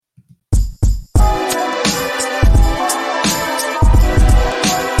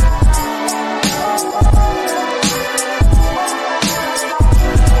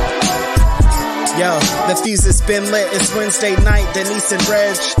The fuse has been lit, it's Wednesday night, Denise and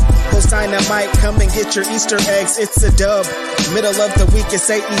Reg. Post Dynamite, come and get your Easter eggs, it's a dub. Middle of the week, it's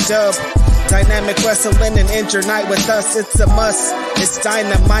AE-dub. Dynamic wrestling and end your night with us, it's a must. It's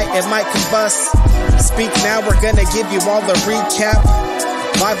Dynamite, it might combust. Speak now, we're gonna give you all the recap.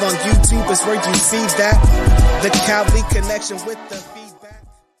 Live on YouTube is where you see that. The Cali connection with the feedback.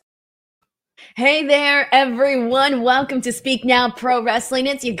 Hey there, everyone. Welcome to Speak Now Pro Wrestling.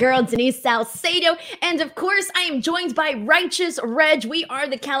 It's your girl, Denise Salcedo. And of course, I am joined by Righteous Reg. We are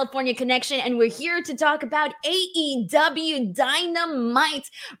the California Connection, and we're here to talk about AEW Dynamite.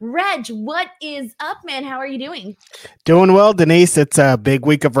 Reg, what is up, man? How are you doing? Doing well, Denise. It's a big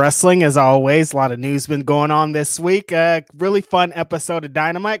week of wrestling, as always. A lot of news been going on this week. Really fun episode of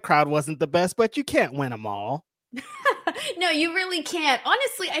Dynamite. Crowd wasn't the best, but you can't win them all. No, you really can't.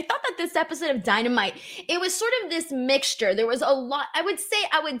 Honestly, I thought that this episode of Dynamite, it was sort of this mixture. There was a lot,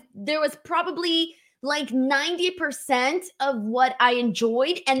 there was probably like 90% of what I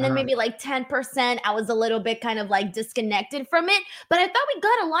enjoyed, and then maybe like 10% I was a little bit kind of like disconnected from it. But I thought we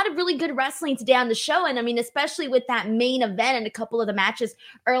got a lot of really good wrestling today on the show. And I mean, especially with that main event and a couple of the matches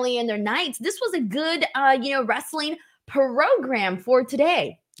early in their nights, this was a good, wrestling program for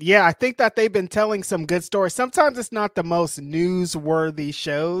today. Yeah, I think that they've been telling some good stories. Sometimes it's not the most newsworthy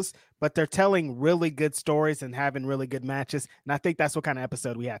shows, but they're telling really good stories and having really good matches. And I think that's what kind of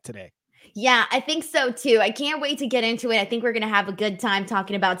episode we had today. Yeah, I think so too. I can't wait to get into it. I think we're going to have a good time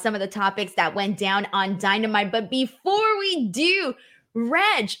talking about some of the topics that went down on Dynamite. But before we do,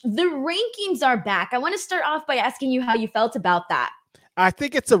 Reg, the rankings are back. I want to start off by asking you how you felt about that. I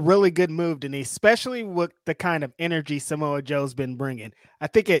think it's a really good move, Denise, especially with the kind of energy Samoa Joe's been bringing. I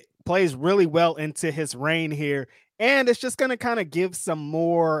think it plays really well into his reign here, and it's just going to kind of give some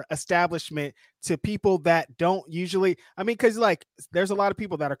more establishment to people that don't usually, because like there's a lot of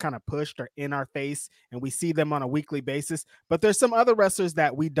people that are kind of pushed or in our face, and we see them on a weekly basis, but there's some other wrestlers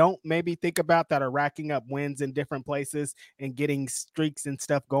that we don't maybe think about that are racking up wins in different places and getting streaks and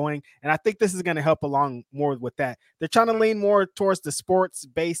stuff going. And I think this is going to help along more with that. They're trying to lean more towards the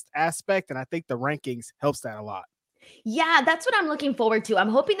sports-based aspect, and I think the rankings helps that a lot. Yeah, that's what I'm looking forward to. I'm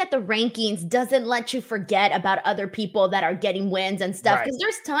hoping that the rankings doesn't let you forget about other people that are getting wins and stuff. Because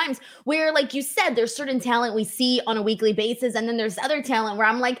there's times where, like you said, there's certain talent we see on a weekly basis. And then there's other talent where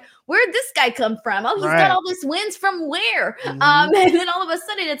I'm like, where'd this guy come from? Oh, he's got all this wins from where? Mm-hmm. And then all of a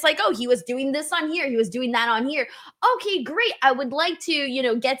sudden it's like, oh, he was doing this on here. He was doing that on here. Okay, great. I would like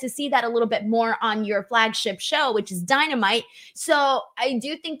to, get to see that a little bit more on your flagship show, which is Dynamite. So I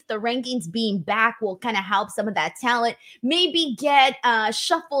do think the rankings being back will kind of help some of that talent maybe get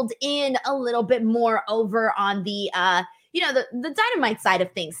shuffled in a little bit more over on the, the Dynamite side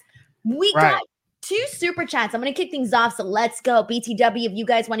of things. We got 2 super chats. I'm going to kick things off. So let's go. BTW, if you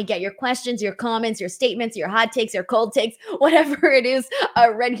guys want to get your questions, your comments, your statements, your hot takes, your cold takes, whatever it is,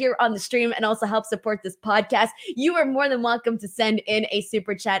 read here on the stream and also help support this podcast, you are more than welcome to send in a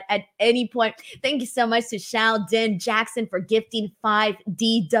super chat at any point. Thank you so much to Shao Din Jackson for gifting 5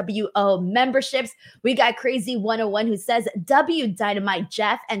 DWO memberships. We got Crazy 101 who says, W Dynamite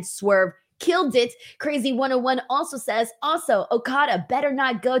Jeff and Swerve killed it. Crazy 101 also says, Okada better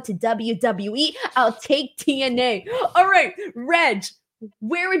not go to WWE. I'll take TNA. All right, Reg,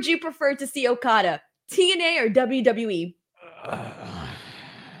 where would you prefer to see Okada? TNA or WWE?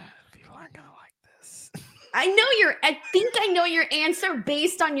 People aren't gonna like this. I think I know your answer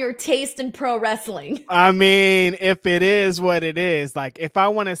based on your taste in pro wrestling. If it is what it is, like if I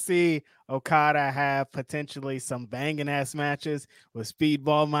want to see Okada have potentially some banging ass matches with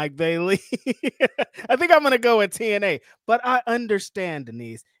Speedball Mike Bailey, I think I'm going to go with TNA. But I understand,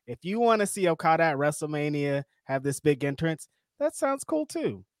 Denise, if you want to see Okada at WrestleMania have this big entrance, that sounds cool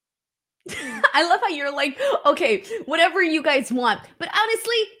too. I love how you're like, okay, whatever you guys want. But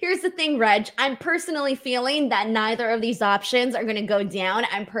honestly, here's the thing, Reg. I'm personally feeling that neither of these options are going to go down.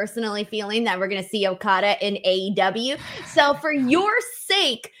 I'm personally feeling that we're going to see Okada in AEW. So for your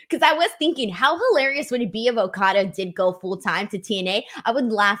sake, because I was thinking, how hilarious would it be if Okada did go full time to TNA? I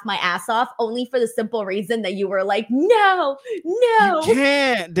would laugh my ass off only for the simple reason that you were like, no. You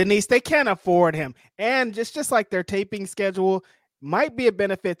can't, Denise. They can't afford him. And just like their taping schedule, might be a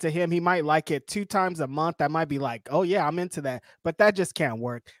benefit to him. He might like it 2 times a month. I might be like, oh yeah, I'm into that. But that just can't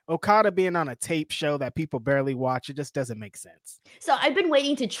work. Okada being on a tape show that people barely watch, it just doesn't make sense. So I've been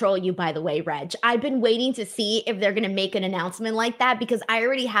waiting to troll you, by the way, Reg. I've been waiting to see if they're going to make an announcement like that because I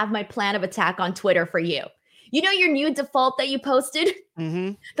already have my plan of attack on Twitter for you. You know your new default that you posted?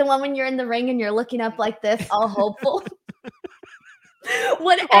 Mm-hmm. The one when you're in the ring and you're looking up like this, all hopeful?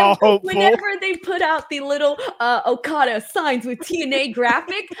 Whenever they put out the little Okada signs with TNA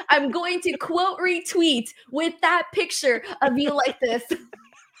graphic, I'm going to quote retweet with that picture of you like this.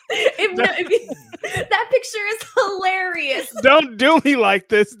 That picture is hilarious. Don't do me like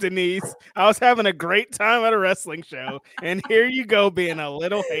this, Denise. I was having a great time at a wrestling show, and here you go being a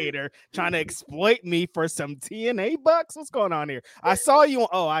little hater, trying to exploit me for some TNA bucks. What's going on here? I saw you.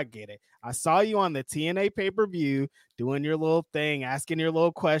 Oh, I get it. I saw you on the TNA pay-per-view doing your little thing, asking your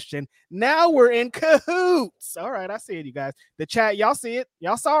little question. Now we're in cahoots. All right, I see it, you guys. The chat, y'all see it?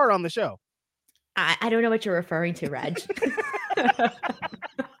 Y'all saw it on the show. I don't know what you're referring to, Reg.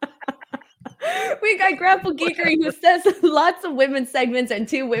 We got Grapple Geekery who says lots of women's segments and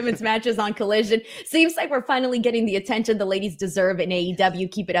 2 women's matches on Collision. Seems like we're finally getting the attention the ladies deserve in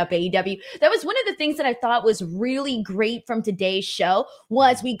AEW. Keep it up, AEW. That was one of the things that I thought was really great from today's show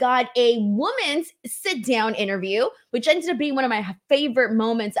was we got a woman's sit-down interview, which ended up being one of my favorite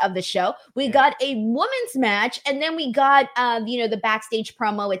moments of the show. We got a women's match, and then we got, the backstage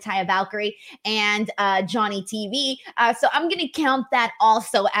promo with Taya Valkyrie and Johnny TV. So I'm going to count that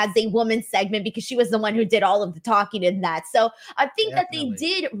also as a women's segment because she was the one who did all of the talking in that. So I think that they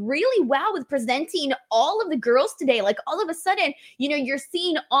did really well with presenting all of the girls today. Like all of a sudden, you're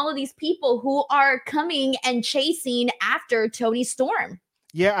seeing all of these people who are coming and chasing after Toni Storm.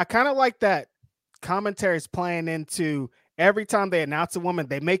 Yeah, I kind of like that commentary's playing into every time they announce a woman,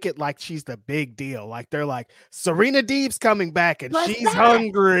 they make it like she's the big deal. Like they're like, Serena Deeb's coming back and she's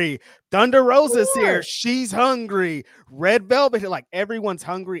hungry. Thunder Rosa's here. She's hungry. Red Velvet, like everyone's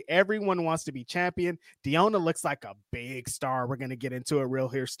hungry. Everyone wants to be champion. Deonna looks like a big star. We're going to get into it real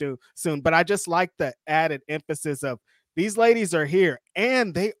here soon. But I just like the added emphasis of these ladies are here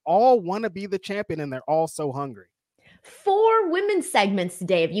and they all want to be the champion and they're all so hungry. 4 women's segments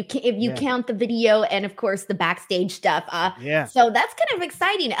today, if you count the video and of course the backstage stuff. So that's kind of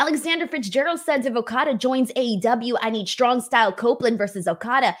exciting. Alexander Fitzgerald says if Okada joins AEW, I need strong style Copeland versus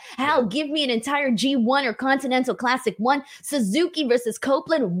Okada. Hell, give me an entire G1 or Continental Classic 1. Suzuki versus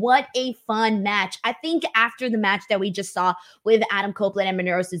Copeland. What a fun match. I think after the match that we just saw with Adam Copeland and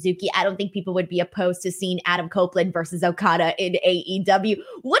Minoru Suzuki, I don't think people would be opposed to seeing Adam Copeland versus Okada in AEW.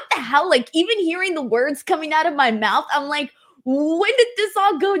 What the hell? Like even hearing the words coming out of my mouth, I'm like, when did this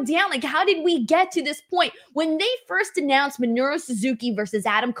all go down? Like, how did we get to this point? When they first announced Minoru Suzuki versus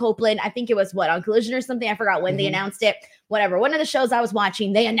Adam Copeland, I think it was on Collision or something. I forgot when they announced it. Whatever. One of the shows I was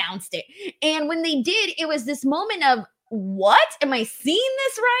watching, they announced it. And when they did, it was this moment of, what? Am I seeing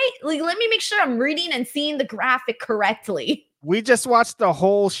this right? Like, let me make sure I'm reading and seeing the graphic correctly. We just watched the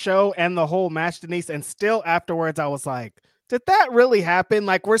whole show and the whole match, Denise, and still afterwards I was like, did that really happen?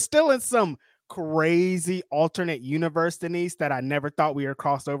 Like, we're still in some crazy alternate universe, Denise, that I never thought we were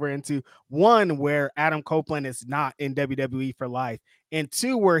crossed over into. 1, where Adam Copeland is not in WWE for life, and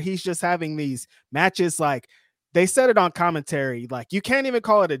 2, where he's just having these matches. Like they said it on commentary, like you can't even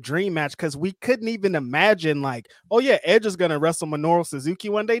call it a dream match because we couldn't even imagine like, oh yeah, Edge is gonna wrestle Minoru Suzuki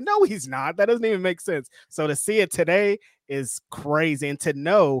one day. No, he's not. That doesn't even make sense. So to see it today is crazy, and to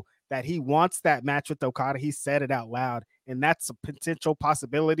know that he wants that match with Okada, he said it out loud. And that's a potential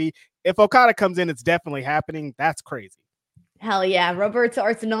possibility. If Okada comes in, it's definitely happening. That's crazy. Hell yeah. Roberto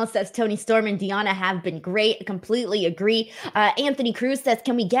Arsenal says Toni Storm and Deonna have been great. I completely agree. Anthony Cruz says,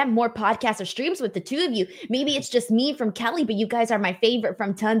 can we get more podcasts or streams with the 2 of you? Maybe it's just me from Kelly, but you guys are my favorite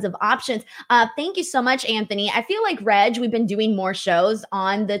from tons of options. Thank you so much, Anthony. I feel like, Reg, we've been doing more shows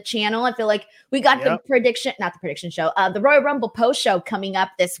on the channel. I feel like we got the Royal Rumble post show coming up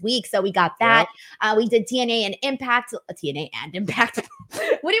this week. So we got that. We did TNA and Impact.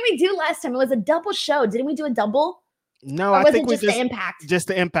 What did we do last time? It was a double show. Didn't we do a double? No, I think just the Impact. Just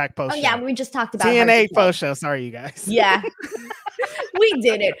the Impact post. Oh yeah, we just talked about TNA post show. Sorry, you guys. Yeah, we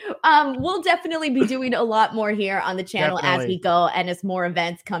did it. We'll definitely be doing a lot more here on the channel as we go and as more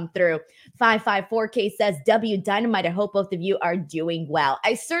events come through. 554K says, W Dynamite, I hope both of you are doing well.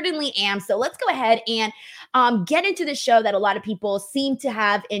 I certainly am. So let's go ahead and get into the show that a lot of people seem to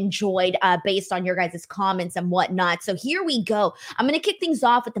have enjoyed based on your guys' comments and whatnot. So here we go. I'm going to kick things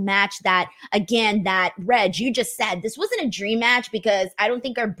off with the match that, again, that Reg, you just said, this wasn't a dream match because I don't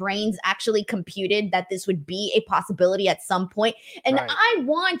think our brains actually computed that this would be a possibility at some point. And I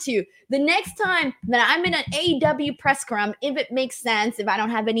want to, the next time that I'm in an AEW press scrum, if it makes sense, if I don't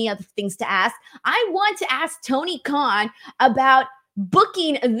have any other things to ask, I want to ask Tony Khan about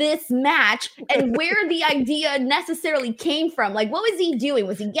booking this match and where the idea necessarily came from. Like, what was he doing?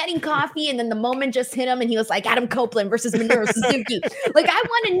 Was he getting coffee and then the moment just hit him and he was like, Adam Copeland versus Minoru Suzuki? Like, I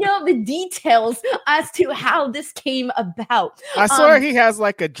want to know the details as to how this came about. I swear he has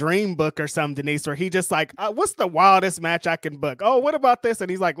like a dream book or something, Denise, where he just like, what's the wildest match I can book? Oh, what about this? And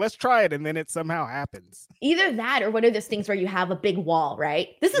he's like, let's try it. And then it somehow happens. Either that or one of those things where you have a big wall, right?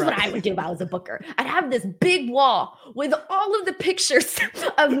 This is what I would do if I was a booker. I'd have this big wall with all of the pictures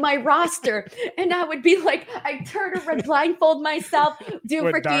of my roster, and I would be like, I turn around, blindfold myself, do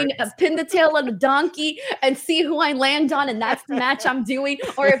freaking pin the tail on a donkey and see who I land on, and that's the match I'm doing.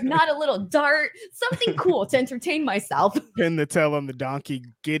 Or if not, a little dart, something cool to entertain myself. Pin the tail on the donkey,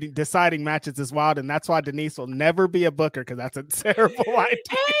 deciding matches is wild, and that's why Denise will never be a booker, because that's a terrible idea.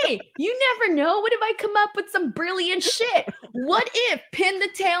 Hey, you never know. What if I come up with some brilliant shit? What if pin the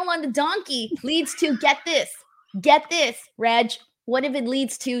tail on the donkey leads to, get this, Reg, what if it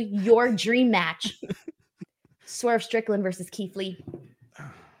leads to your dream match? Swerve Strickland versus Keith Lee.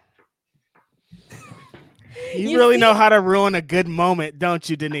 You really know how to ruin a good moment, don't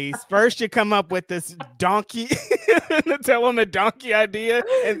you, Denise? First, you come up with this donkey, tell him the donkey idea.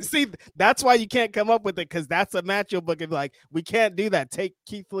 And see, that's why you can't come up with it, because that's a match you'll book and be like, we can't do that. Take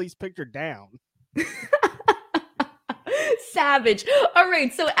Keith Lee's picture down. Savage. All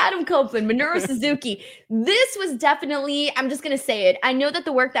right, so Adam Copeland, Minoru Suzuki. This was definitely, I'm just going to say it. I know that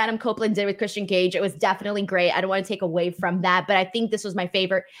the work that Adam Copeland did with Christian Cage, it was definitely great. I don't want to take away from that, but I think this was my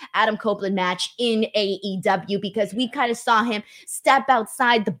favorite Adam Copeland match in AEW, because we kind of saw him step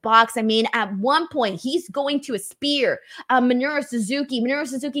outside the box. I mean, at one point, he's going to a spear. Minoru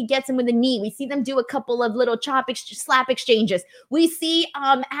Suzuki gets him with a knee. We see them do a couple of little slap exchanges. We see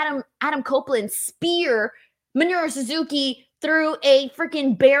Adam Copeland spear Minoru Suzuki through a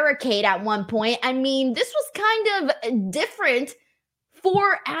freaking barricade at one point. I mean, this was kind of different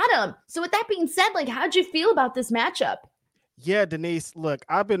for Adam. So with that being said, like, how'd you feel about this matchup? Yeah, Denise, look,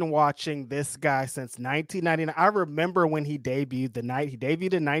 I've been watching this guy since 1999. I remember when he debuted in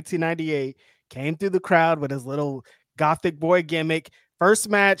 1998, came through the crowd with his little gothic boy gimmick. First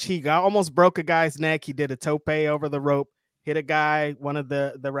match, he almost broke a guy's neck. He did a tope over the rope. Hit a guy, one of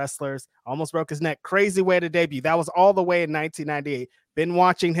the wrestlers, almost broke his neck. Crazy way to debut. That was all the way in 1998. Been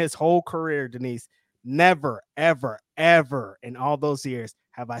watching his whole career, Denise. Never, ever, ever in all those years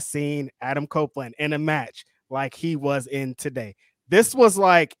have I seen Adam Copeland in a match like he was in today. This was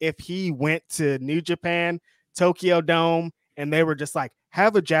like if he went to New Japan, Tokyo Dome, and they were just like,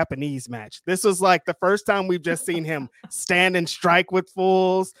 have a Japanese match. This was like the first time we've just seen him stand and strike with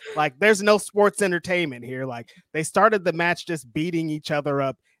fools. Like, there's no sports entertainment here. Like, they started the match just beating each other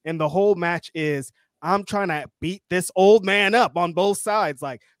up. And the whole match is, I'm trying to beat this old man up on both sides.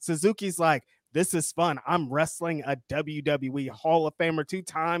 Like, Suzuki's like, this is fun. I'm wrestling a WWE Hall of Famer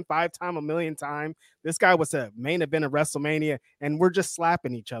 2-time, 5-time, a million time. This guy was a main event of WrestleMania, and we're just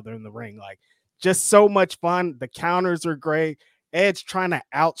slapping each other in the ring. Like, just so much fun. The counters are great. Edge trying to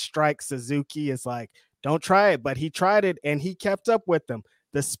outstrike Suzuki is like, don't try it, but he tried it and he kept up with them.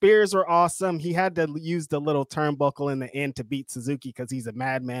 The spears were awesome. He had to use the little turnbuckle in the end to beat Suzuki because he's a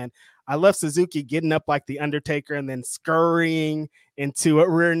madman. I love Suzuki getting up like the Undertaker and then scurrying into a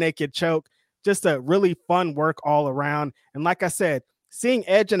rear naked choke. Just a really fun work all around. And like I said, seeing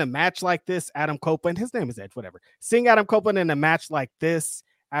Edge in a match like this, Adam Copeland, his name is Edge, whatever. Seeing Adam Copeland in a match like this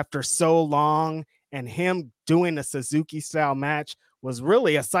after so long, and him doing a Suzuki style match was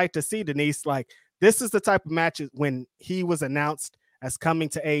really a sight to see, Denise. Like, this is the type of match when he was announced as coming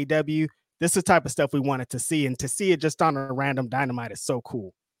to AEW. This is the type of stuff we wanted to see, and to see it just on a random Dynamite is so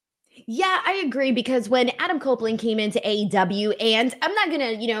cool. Yeah, I agree, because when Adam Copeland came into AEW, and I'm not going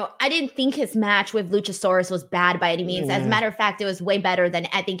to, I didn't think his match with Luchasaurus was bad by any means. As a matter of fact, it was way better than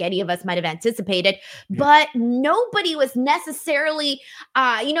I think any of us might have anticipated, but nobody was necessarily,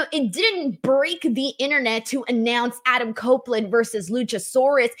 it didn't break the internet to announce Adam Copeland versus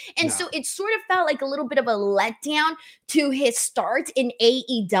Luchasaurus. And so it sort of felt like a little bit of a letdown to his start in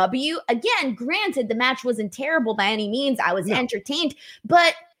AEW. Again, granted, the match wasn't terrible by any means. I was entertained,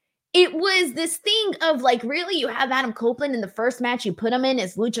 but it was this thing of like, really, you have Adam Copeland in the first match, you put him in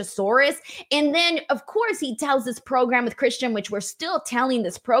as Luchasaurus. And then, of course, he tells this program with Christian, which we're still telling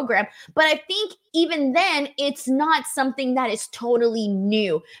this program. But I think even then, it's not something that is totally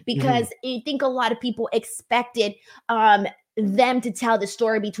new, because I think a lot of people expected them to tell the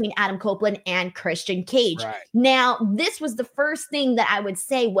story between Adam Copeland and Christian Cage. Right. Now, this was the first thing that I would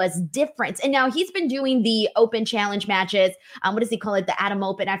say was different. And now he's been doing the open challenge matches. What does he call it? The Adam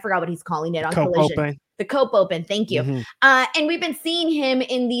Open. I forgot what he's calling it on Collision. The Cope Open, thank you. Mm-hmm. And we've been seeing him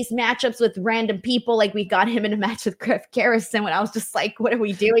in these matchups with random people. Like we got him in a match with Griff Garrison when I was just like, what are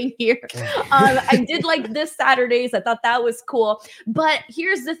we doing here? I did like this Saturdays. I thought that was cool. But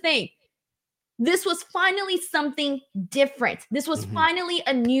here's the thing. This was finally something different. This was finally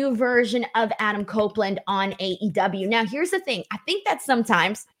a new version of Adam Copeland on AEW. Now, here's the thing. I think that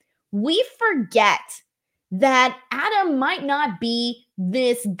sometimes we forget that Adam might not be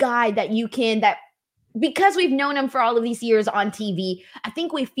this guy that because we've known him for all of these years on TV, I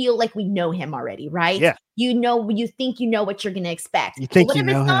think we feel like we know him already, right? Yeah. You think you know what you're going to expect. You think you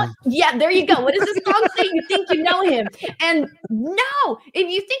know him. Yeah, there you go. What does this song say? You think you know him. And no, if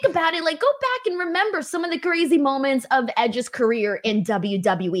you think about it, like go back and remember some of the crazy moments of Edge's career in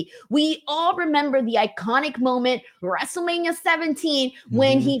WWE. We all remember the iconic moment, WrestleMania 17,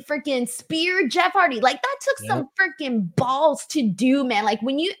 when he freaking speared Jeff Hardy. Like that took some freaking balls to do, man. Like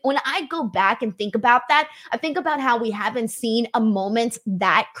when I go back and think about that, I think about how we haven't seen a moment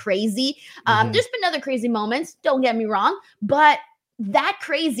that crazy. There's been other crazy moments, don't get me wrong, but that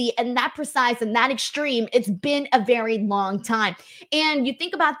crazy and that precise and that extreme, it's been a very long time. And you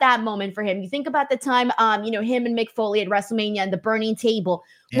think about that moment for him. You think about the time, him and Mick Foley at WrestleMania and the burning table.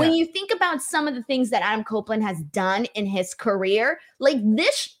 Yeah. When you think about some of the things that Adam Copeland has done in his career, like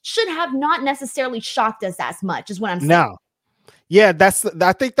this should have not necessarily shocked us as much, is what I'm saying. No. Yeah,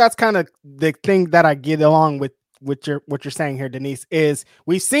 I think that's kind of the thing that I get along with what you're saying here, Denise, is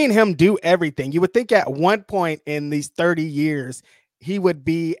we've seen him do everything. You would think at one point in these 30 years, he would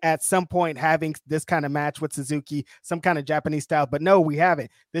be at some point having this kind of match with Suzuki, some kind of Japanese style, but no, we haven't.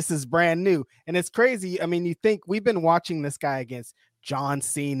 This is brand new. And it's crazy. I mean, you think we've been watching this guy against John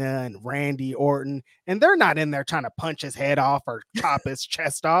Cena and Randy Orton, and they're not in there trying to punch his head off or chop his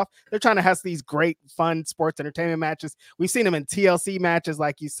chest off. They're trying to have these great, fun sports entertainment matches. We've seen him in TLC matches,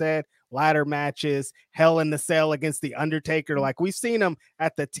 like you said, ladder matches, Hell in the Cell against The Undertaker. Like we've seen him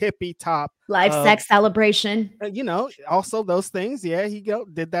at the tippy top. Live sex celebration. Also those things. Yeah, he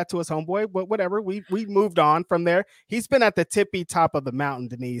did that to his homeboy, but whatever. We moved on from there. He's been at the tippy top of the mountain,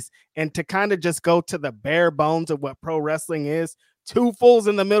 Denise. And to kind of just go to the bare bones of what pro wrestling is, two fools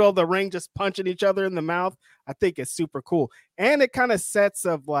in the middle of the ring just punching each other in the mouth, I think it's super cool. And it kind of sets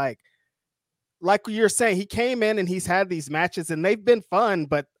of like you're saying, he came in and he's had these matches and they've been fun,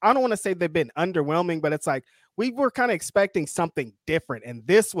 but I don't want to say they've been underwhelming, but it's like we were kind of expecting something different. And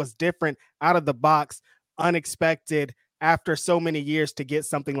this was different, out of the box, unexpected, after so many years to get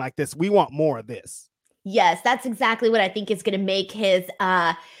something like this. We want more of this. Yes, that's exactly what I think is going to make his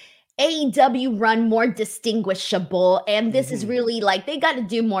AEW run more distinguishable, and this is really like they got to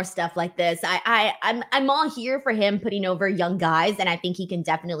do more stuff like this. I'm all here for him putting over young guys, and I think he can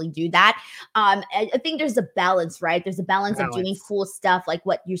definitely do that. I think there's a balance, right? There's a balance of doing cool stuff like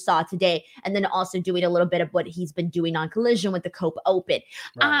what you saw today, and then also doing a little bit of what he's been doing on Collision with the Cope Open.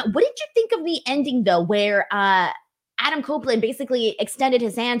 Right. What did you think of the ending though, where Adam Copeland basically extended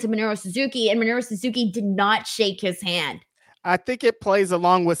his hand to Minoru Suzuki, and Minoru Suzuki did not shake his hand? I think it plays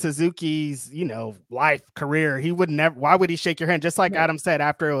along with Suzuki's, life, career. He would never, why would he shake your hand? Just like Adam said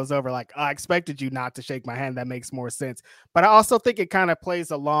after it was over, like, I expected you not to shake my hand. That makes more sense. But I also think it kind of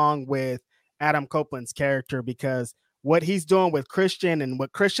plays along with Adam Copeland's character, because what he's doing with Christian and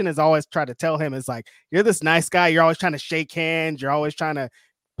what Christian has always tried to tell him is like, you're this nice guy. You're always trying to shake hands. You're always trying to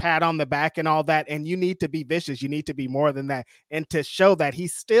pat on the back and all that, and you need to be vicious. You need to be more than that. And to show that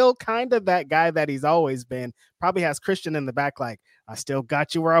he's still kind of that guy that he's always been, probably has Christian in the back like, I still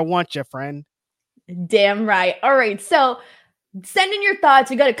got you where I want you, friend. Damn right. All right, so send in your thoughts.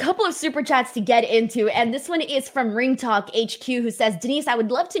 We got a couple of super chats to get into, and this one is from Ring Talk HQ, who says, Denise, I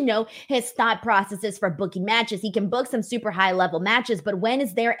would love to know his thought processes for booking matches. He can book some super high level matches, but when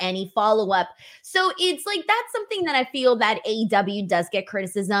is there any follow-up? So it's like, that's something that I feel that AEW does get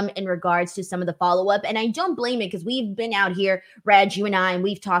criticism in regards to some of the follow-up, and I don't blame it, because we've been out here, Reg, you and I, and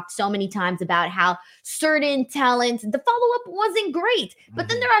we've talked so many times about how certain talent, the follow-up wasn't great, but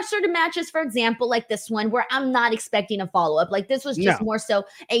then there are certain matches, for example, like this one, where I'm not expecting a follow-up. Like this was just more so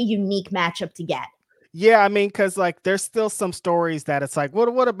a unique matchup to get. Yeah, I mean, because like there's still some stories that it's like,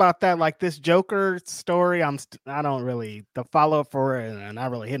 what about that? Like this Joker story, I don't really, the follow-up for it, and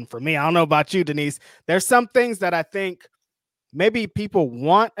not really hitting for me. I don't know about you, Denise. There's some things that I think maybe people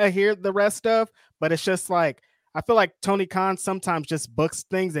want to hear the rest of, but it's just like, I feel like Tony Khan sometimes just books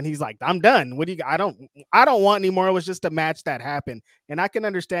things and he's like, I'm done. What do you, I don't want anymore. It was just a match that happened. And I can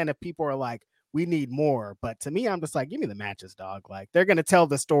understand if people are like, we need more. But to me, I'm just like, give me the matches, dog. Like they're going to tell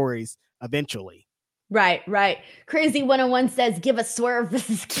the stories eventually. Right. Crazy 101 says, give a swerve. This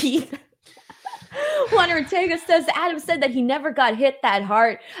is Keith. Juan Ortega says Adam said that he never got hit that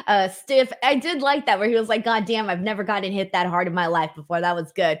hard, stiff. I did like that where he was like, God damn, I've never gotten hit that hard in my life before. That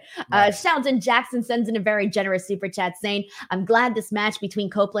was good. Right. Sheldon Jackson sends in a very generous super chat saying, I'm glad this match between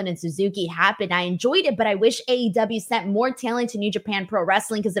Copeland and Suzuki happened. I enjoyed it, but I wish AEW sent more talent to New Japan Pro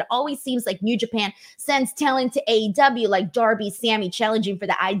Wrestling because it always seems like New Japan sends talent to AEW, like Darby Sammy challenging for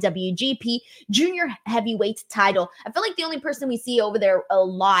the IWGP Junior Heavyweight title. I feel like the only person we see over there a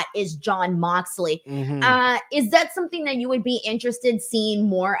lot is Jon Moxley. Is that something that you would be interested seeing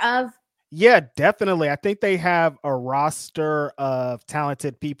more of? Yeah, definitely. I think they have a roster of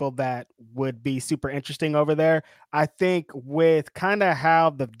talented people that would be super interesting over there. I think with kind of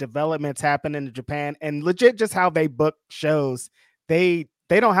how the developments happen in Japan and legit just how they book shows, they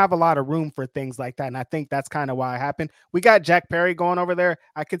don't have a lot of room for things like that. And I think that's kind of why it happened. We got Jack Perry going over there.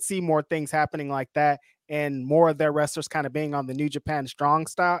 I could see more things happening like that and more of their wrestlers kind of being on the New Japan strong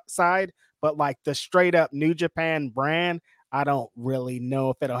side. But like the straight up New Japan brand, I don't really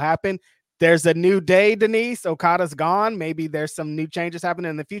know if it'll happen. There's a new day, Denise. Okada's gone. Maybe there's some new changes happening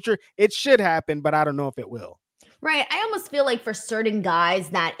in the future. It should happen, but I don't know if it will. Right. I almost feel like for certain guys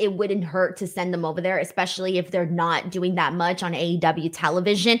that it wouldn't hurt to send them over there, especially if they're not doing that much on AEW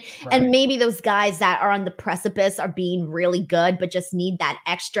television. Right. And maybe those guys that are on the precipice are being really good, but just need that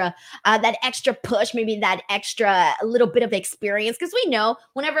extra push, maybe that extra little bit of experience. Because we know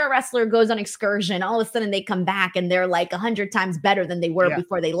whenever a wrestler goes on excursion, all of a sudden they come back and they're like 100 times better than they were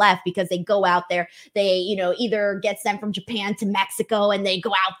before they left because they go out there, they, either get sent from Japan to Mexico and they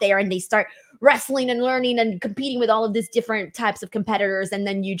go out there and they start wrestling and learning and competing with all of these different types of competitors, and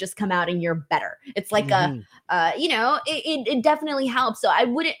then you just come out and you're better. It's like it definitely helps. So I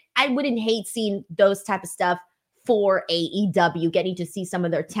wouldn't hate seeing those type of stuff for AEW, getting to see some of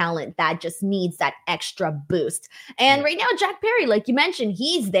their talent that just needs that extra boost. And right now, Jack Perry, like you mentioned,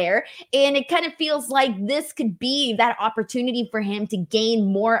 he's there, and it kind of feels like this could be that opportunity for him to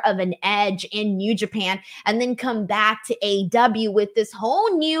gain more of an edge in New Japan and then come back to AEW with this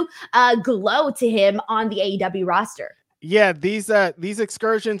whole new glow to him on the AEW roster. Yeah, these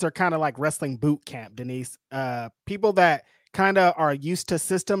excursions are kind of like wrestling boot camp, Denise. People that kind of are used to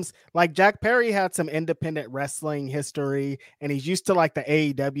systems. Like Jack Perry had some independent wrestling history and he's used to like the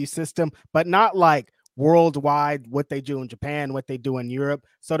AEW system, but not like worldwide, what they do in Japan, what they do in Europe.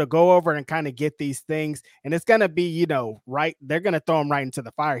 So to go over and kind of get these things, and it's going to be, right, they're going to throw him right into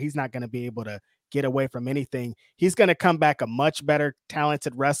the fire. He's not going to be able to get away from anything. He's going to come back a much better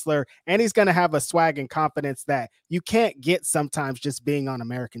talented wrestler, and he's going to have a swag and confidence that you can't get sometimes just being on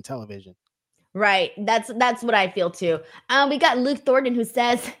American television. Right. That's what I feel too. We got Luke Thornton who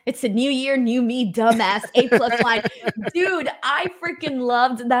says it's a new year, new me, dumbass. A+ line. Dude, I freaking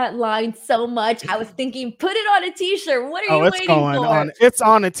loved that line so much. I was thinking, put it on a t-shirt. What are you waiting for? It's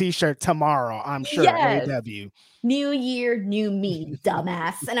on a t-shirt tomorrow, I'm sure. Yes. AEW. New year, new me,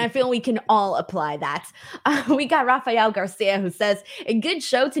 dumbass. And I feel we can all apply that. We got Rafael Garcia who says, a good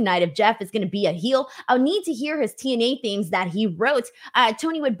show tonight. If Jeff is going to be a heel, I'll need to hear his TNA themes that he wrote.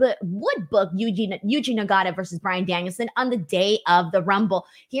 Tony would book Yuji Nagata versus Bryan Danielson on the day of the Rumble.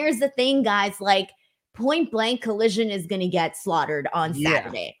 Here's the thing, guys, like, Point Blank Collision is going to get slaughtered on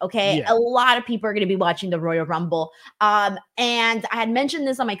Saturday. Okay. Yeah. A lot of people are going to be watching the Royal Rumble. And I had mentioned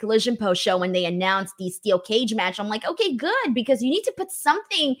this on my Collision Post show when they announced the steel cage match. I'm like, okay, good, because you need to put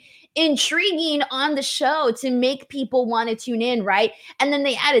something intriguing on the show to make people want to tune in, right? And then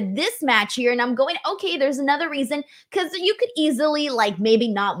they added this match here, and I'm going, okay, there's another reason, because you could easily like maybe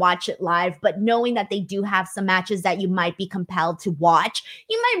not watch it live, but knowing that they do have some matches that you might be compelled to watch,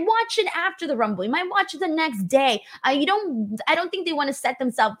 you might watch it after the Rumble, you might watch it the next day. I don't think they want to set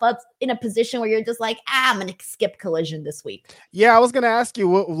themselves up in a position where you're just like, I'm gonna skip Collision this week. Yeah, I was gonna ask you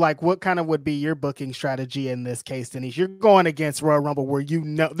what kind of would be your booking strategy in this case, Denise? You're going against Royal Rumble where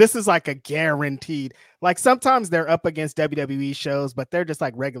this is like a guaranteed. Like sometimes they're up against WWE shows, but they're just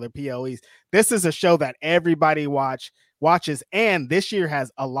like regular PLEs. This is a show that everybody watches, and this year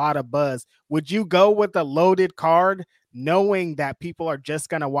has a lot of buzz. Would you go with a loaded card knowing that people are just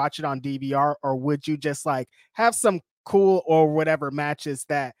going to watch it on DVR, or would you just like have some cool or whatever matches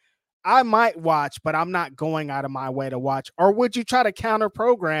that I might watch, but I'm not going out of my way to watch? Or would you try to counter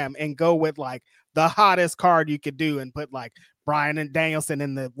program and go with like the hottest card you could do and put like Bryan and Danielson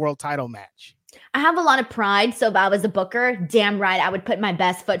in the world title match? I have a lot of pride, so if I was a booker, damn right, I would put my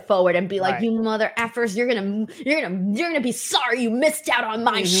best foot forward and be like, you mother effers, you're gonna be sorry you missed out on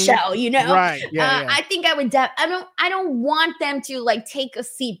my show, you know? Right. Yeah. I think I would. I don't want them to like take a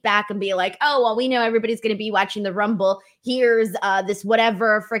seat back and be like, oh well, we know everybody's gonna be watching the Rumble. Here's this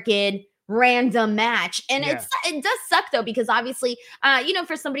whatever freaking random match. And Yeah. it does suck though, because obviously,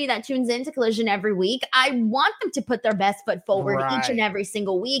 for somebody that tunes into Collision every week, I want them to put their best foot forward each and Right. every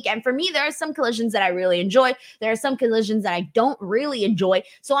single week. And for me, there are some collisions that I really enjoy. There are some collisions that I don't really enjoy.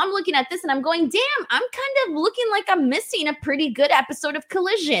 So I'm looking at this and I'm going, damn, I'm kind of looking like I'm missing a pretty good episode of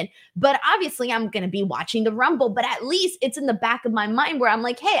Collision. But obviously I'm going to be watching the Rumble, but at least it's in the back of my mind where I'm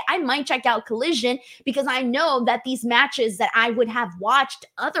like, hey, I might check out Collision because I know that these matches that I would have watched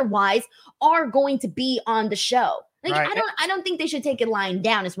otherwise are going to be on the show. Like, Right. I don't think they should take it lying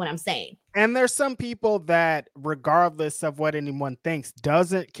down is what I'm saying. And there's some people that, regardless of what anyone thinks,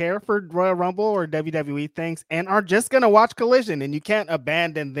 doesn't care for Royal Rumble or WWE things and are just going to watch Collision. And you can't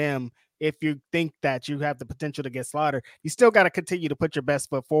abandon them if you think that you have the potential to get slaughtered. You still got to continue to put your best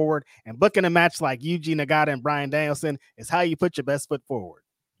foot forward. And booking a match like Yuji Nagata and Bryan Danielson is how you put your best foot forward.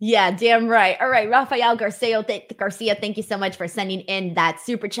 Yeah, damn right. All right, Rafael Garcia, thank you so much for sending in that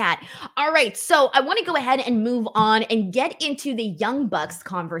super chat. All right, so I want to go ahead and move on and get into the Young Bucks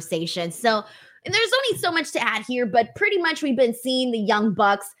conversation. So there's only so much to add here, but pretty much we've been seeing the Young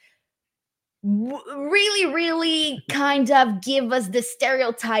Bucks really kind of give us the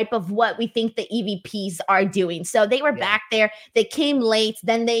stereotype of what we think the EVPs are doing. So they were back there, they came late,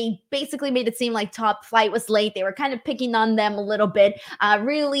 then they basically made it seem like Top Flight was late. They were kind of picking on them a little bit,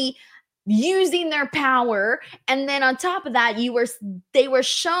 really using their power. And then on top of that, they were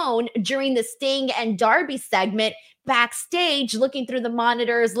shown during the Sting and Darby segment backstage, looking through the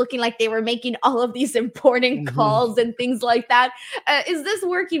monitors, looking like they were making all of these important calls and things like that. Is this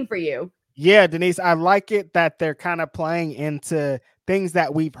working for you? Yeah, Denise, I like it that they're kind of playing into things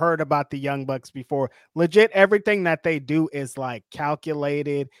that we've heard about the Young Bucks before. Legit, everything that they do is like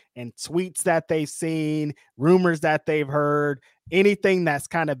calculated, and tweets that they've seen, rumors that they've heard, anything that's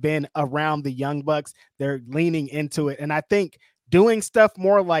kind of been around the Young Bucks, they're leaning into it. And I think doing stuff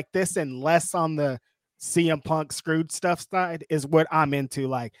more like this and less on the CM Punk screwed stuff side is what I'm into.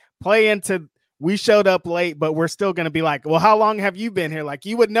 Like, play into, we showed up late, but we're still going to be like, well, how long have you been here? Like,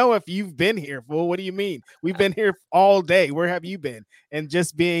 you would know if you've been here. Well, what do you mean? We've been here all day. Where have you been? And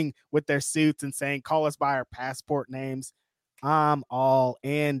just being with their suits and saying, call us by our passport names. I'm all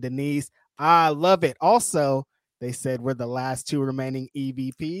in, Denise. I love it. Also, they said we're the last two remaining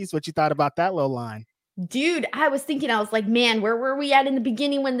EVPs. What you thought about that little line? Dude, I was like, man, where were we at in the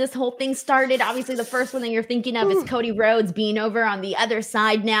beginning when this whole thing started? Obviously, the first one that you're thinking of is Cody Rhodes being over on the other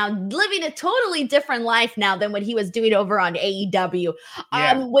side now, living a totally different life now than what he was doing over on AEW.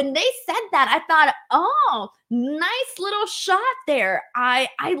 Yeah. When they said that, I thought, oh, nice little shot there. I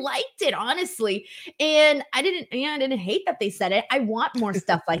liked it, honestly. And I didn't hate that they said it. I want more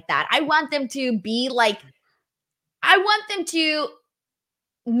stuff like that. I want them to be like, I want them to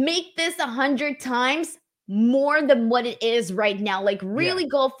make this 100 times more than what it is right now. Like, really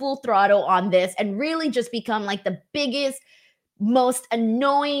go full throttle on this and really just become like the biggest, most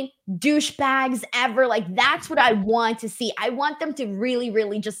annoying douchebags ever. Like, that's what I want to see. I want them to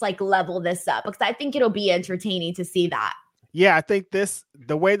really just like level this up, because I think it'll be entertaining to see that. Yeah, I think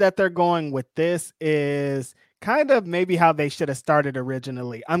the way that they're going with this is kind of maybe how they should have started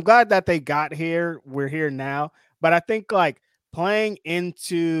originally. I'm glad that they got here. We're here now. But I think like playing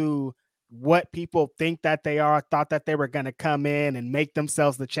into what people think that they are, thought that they were going to come in and make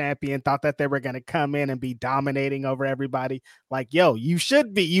themselves the champion, thought that they were going to come in and be dominating over everybody. Like, yo, you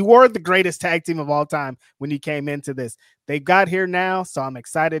were the greatest tag team of all time when you came into this. They got here now, so I'm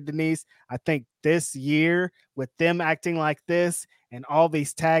excited, Denise. I think this year, with them acting like this and all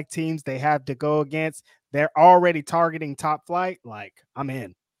these tag teams they have to go against, they're already targeting Top Flight. Like, I'm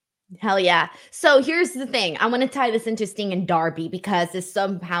in. Hell yeah. So here's the thing. I want to tie this into Sting and Darby because this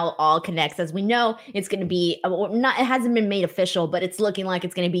somehow all connects. As we know, it's going to be it hasn't been made official, but it's looking like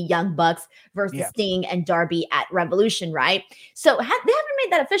it's going to be Young Bucks versus Sting and Darby at Revolution, right? So they haven't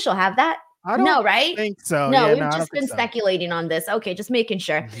made that official, have that? I don't right? think so. No, yeah, we've just been speculating on this. Okay, just making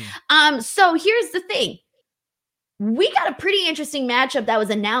sure. So here's the thing. We got a pretty interesting matchup that was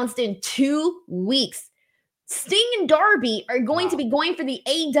announced in 2 weeks. Sting and Darby are going to be going for the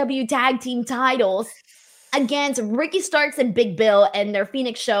AEW tag team titles against Ricky Starks and Big Bill and their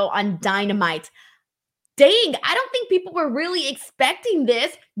Phoenix show on Dynamite. Dang, I don't think people were really expecting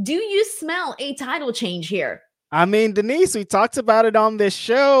this. Do you smell a title change here? I mean, Denise, we talked about it on this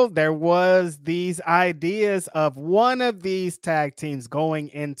show. There was these ideas of one of these tag teams going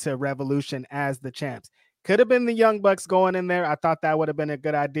into Revolution as the champs. Could have been the Young Bucks going in there. I thought that would have been a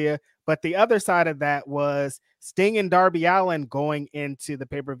good idea. But the other side of that was Sting and Darby Allin going into the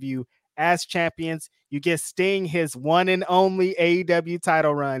pay-per-view as champions. You get Sting his one and only AEW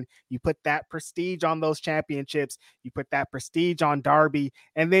title run. You put that prestige on those championships. You put that prestige on Darby.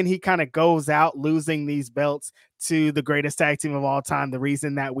 And then he kind of goes out losing these belts to the greatest tag team of all time. The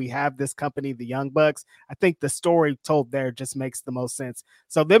reason that we have this company, the Young Bucks, I think the story told there just makes the most sense.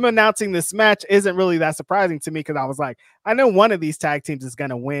 So them announcing this match isn't really that surprising to me, because I was like, I know one of these tag teams is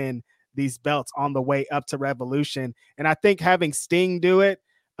going to win these belts on the way up to Revolution. And I think having Sting do it,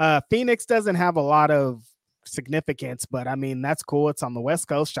 Phoenix doesn't have a lot of significance, but I mean, that's cool. It's on the West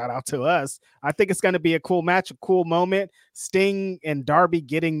Coast. Shout out to us. I think it's going to be a cool match, a cool moment. Sting and Darby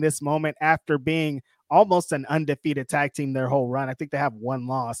getting this moment after being almost an undefeated tag team their whole run. I think they have one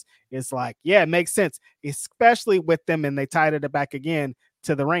loss. It's like, yeah, it makes sense, especially with them, and they tied it back again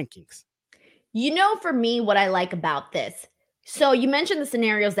to the rankings. You know, for me, what I like about this, so you mentioned the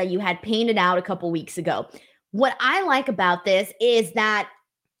scenarios that you had painted out a couple weeks ago. What I like about this is that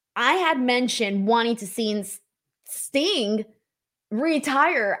I had mentioned wanting to see Sting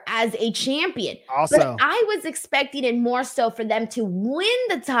retire as a champion. Also, but I was expecting it more so for them to win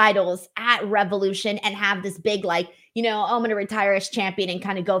the titles at Revolution and have this big, like, you know, I'm going to retire as champion and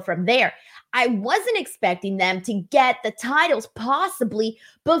kind of go from there. I wasn't expecting them to get the titles possibly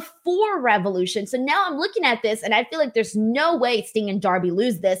before Revolution. So now I'm looking at this and I feel like there's no way Sting and Darby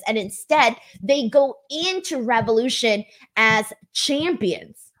lose this. And instead they go into Revolution as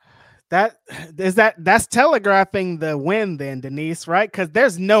champions. That's telegraphing the win then, Denise, right? Because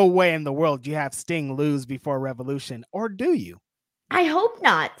there's no way in the world you have Sting lose before Revolution, or do you? I hope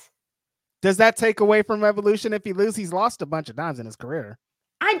not. Does that take away from Revolution if he loses? He's lost a bunch of times in his career.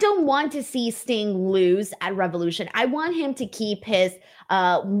 I don't want to see Sting lose at Revolution. I want him to keep his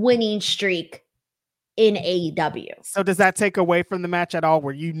winning streak in AEW. So does that take away from the match at all,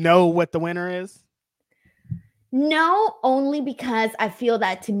 where you know what the winner is? No, only because I feel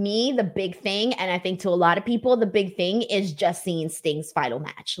that, to me, the big thing, and I think to a lot of people, the big thing is just seeing Sting's final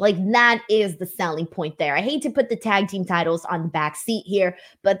match. Like, that is the selling point there. I hate to put the tag team titles on the back seat here,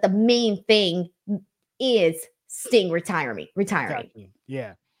 but the main thing is Sting retiring.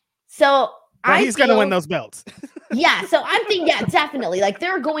 Yeah. So he's going to win those belts. Yeah. So I'm thinking, yeah, definitely. Like,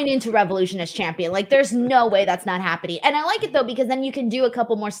 they're going into Revolution as champion. Like, there's no way that's not happening. And I like it, though, because then you can do a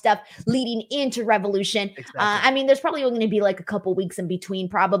couple more stuff leading into Revolution. Exactly. I mean, there's probably going to be like a couple weeks in between,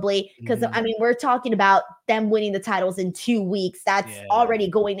 probably. Because, I mean, we're talking about them winning the titles in 2 weeks. That's already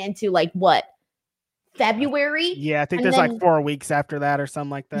going into, like, what? February? Yeah, I think there's like 4 weeks after that or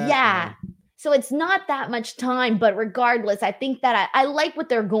something like that. Yeah. So it's not that much time, but regardless, I think that I like what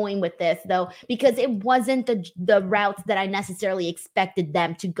they're going with this, though, because it wasn't the route that I necessarily expected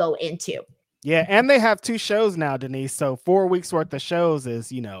them to go into. Yeah, and they have 2 shows now, Denise. So 4 weeks worth of shows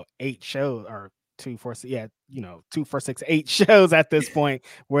is, 8 shows, or 2, 4, 6, 2, 4, 6, 8 shows at this point,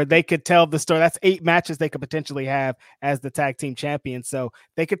 where they could tell the story. That's 8 matches they could potentially have as the tag team champions. So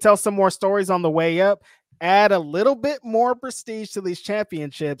they could tell some more stories on the way up, add a little bit more prestige to these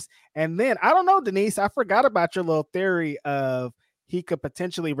championships. And then, I don't know, Denise, I forgot about your little theory of he could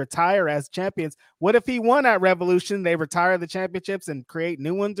potentially retire as champions. What if he won at Revolution? They retire the championships and create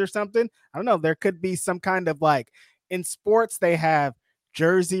new ones or something? I don't know. There could be some kind of, like, in sports, they have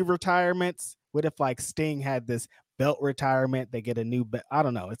jersey retirements. What if, like, Sting had this belt retirement? They get a new belt. I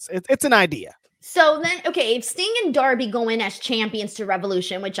don't know. It's an idea. So then, okay, if Sting and Darby go in as champions to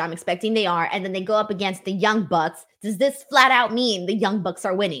Revolution, which I'm expecting they are, and then they go up against the Young Bucks, does this flat out mean the Young Bucks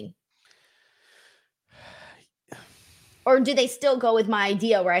are winning? Or do they still go with my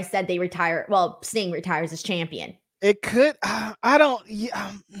idea where I said they retire? Well, Sting retires as champion. It could. I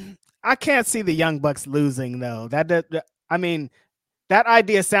can't see the Young Bucks losing, though. I mean, that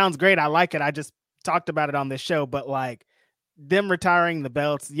idea sounds great. I like it. I just talked about it on this show, but like, them retiring the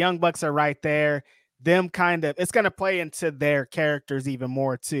belts, the Young Bucks are right there. Them kind of, it's going to play into their characters even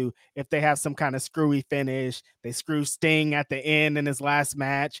more too. If they have some kind of screwy finish, they screw Sting at the end in his last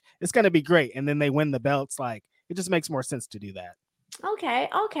match, it's going to be great. And then they win the belts. Like, it just makes more sense to do that. Okay.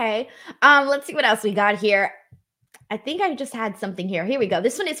 Let's see what else we got here. I think I just had something here. Here we go.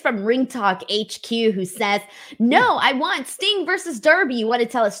 This one is from Ring Talk HQ, who says, no, I want Sting versus Darby. You want to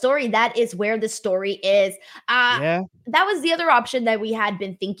tell a story? That is where the story is. That was the other option that we had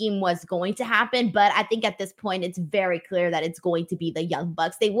been thinking was going to happen. But I think at this point, it's very clear that it's going to be the Young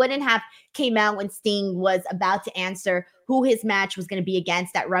Bucks. They wouldn't have came out when Sting was about to answer who his match was going to be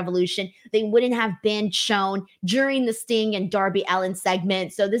against at Revolution. They wouldn't have been shown during the Sting and Darby Allin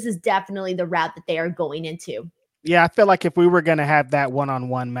segment. So this is definitely the route that they are going into. Yeah, I feel like if we were going to have that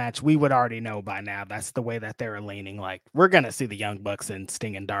one-on-one match, we would already know by now. That's the way that they're leaning. Like, we're going to see the Young Bucks and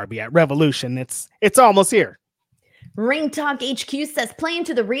Sting and Darby at Revolution. It's almost here. Ring Talk HQ says, play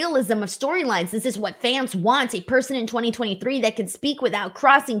into the realism of storylines. This is what fans want. A person in 2023 that can speak without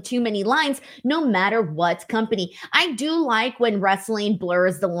crossing too many lines, no matter what company. I do like when wrestling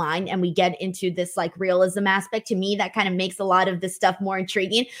blurs the line and we get into this like realism aspect. To me, that kind of makes a lot of this stuff more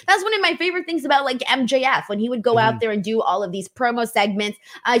intriguing. That's one of my favorite things about like MJF. When he would go out there and do all of these promo segments,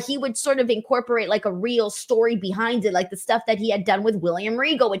 he would sort of incorporate like a real story behind it, like the stuff that he had done with William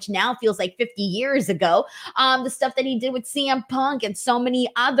Regal, which now feels like 50 years ago. The stuff that he did with CM Punk and so many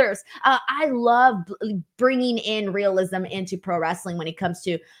others. I love bringing in realism into pro wrestling when it comes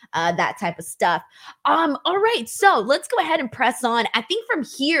to that type of stuff. All right, so let's go ahead and press on. I think from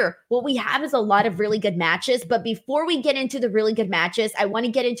here, what we have is a lot of really good matches. But before we get into the really good matches, I want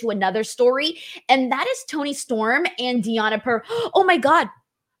to get into another story, and that is Toni Storm and Deonna Purrazzo. Oh my God,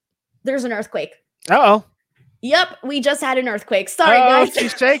 there's an earthquake. Uh-oh. Yep, we just had an earthquake. Sorry, guys.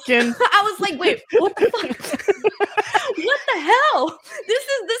 She's shaking. I was like, wait, what the fuck? What the hell? This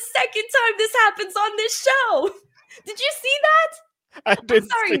is the second time this happens on this show. Did you see that? I'm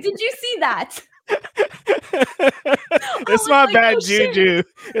sorry, did you see that? It's my like, bad juju.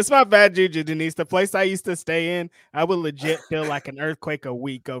 It's my bad juju, Denise. The place I used to stay in, I would legit feel like an earthquake a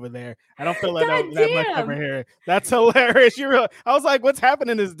week over there. I don't feel that much over here. That's hilarious. I was like, what's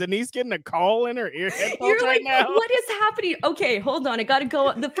happening? Is Denise getting a call in her ear headphones right now? What is happening? Okay, hold on. I gotta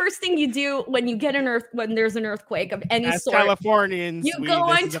go. The first thing you do when you get when there's an earthquake of any sort, Californians, you go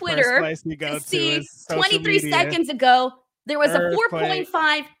on Twitter to see 23 seconds ago. There was a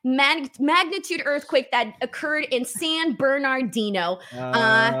 4.5 magnitude earthquake that occurred in San Bernardino.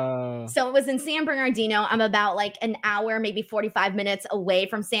 So it was in San Bernardino. I'm about like an hour, maybe 45 minutes away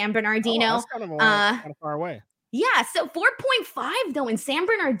from San Bernardino. That's kind of far away. Yeah, so 4.5 though in San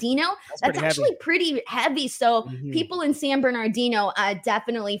Bernardino, that's actually pretty heavy. So people in San Bernardino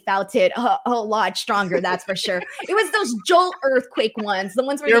definitely felt it a lot stronger, that's for sure. It was those jolt earthquake ones, the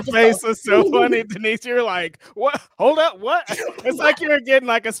ones where your face was so funny, Denise. You're like, what? Hold up, what? It's like you're getting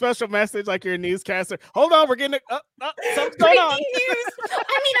like a special message, like you're a newscaster. Hold on, we're getting something's going on. News.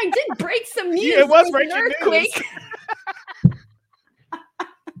 I mean, I did break some news. Yeah, it was breaking earthquake. News.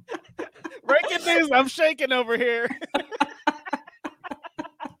 Breaking news, I'm shaking over here.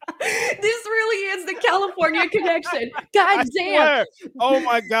 This really is the California connection. God damn. Oh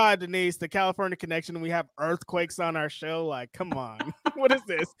my God, Denise, the California connection. We have earthquakes on our show. Like, come on. What is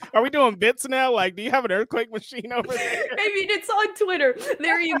this? Are we doing bits now? Like, do you have an earthquake machine over there? I mean, it's on Twitter.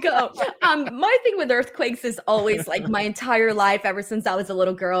 There you go. My thing with earthquakes is always like my entire life, ever since I was a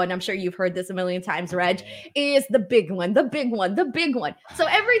little girl, and I'm sure you've heard this a million times, Reg, is the big one, the big one, the big one. So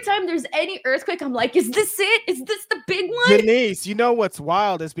every time there's any earthquake, I'm like, is this it? Is this the big one? Denise, you know what's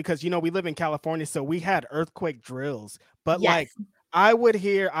wild is because, we live in California, so we had earthquake drills. But like, I would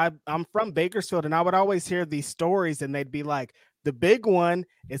hear, I'm from Bakersfield, and I would always hear these stories, and they'd be like, the big one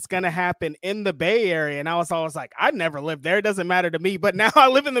is going to happen in the Bay Area. And I was always like, I never lived there. It doesn't matter to me. But now I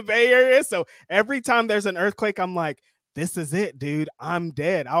live in the Bay Area. So every time there's an earthquake, I'm like, this is it, dude. I'm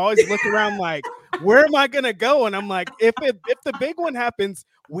dead. I always look around like, where am I going to go? And I'm like, if the big one happens,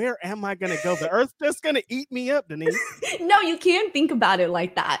 where am I going to go? The earth's just going to eat me up, Denise. No, you can't think about it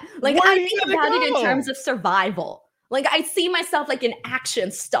like that. Like, I think about it in terms of survival. Like, I see myself like an action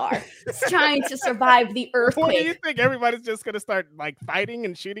star trying to survive the earthquake. What do you think? Everybody's just going to start like fighting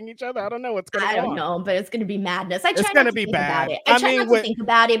and shooting each other? I don't know what's going on. I don't know, but it's going to be madness. I try not to think about it. I try not to think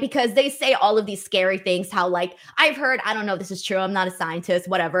about it because they say all of these scary things. How like I've heard, I don't know if this is true. I'm not a scientist,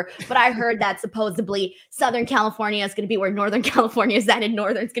 whatever. But I heard that supposedly Southern California is going to be where Northern California is at, and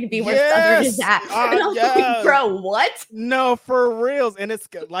Northern is going to be where Southern is at. And I'm like, bro, what? No, for reals. And it's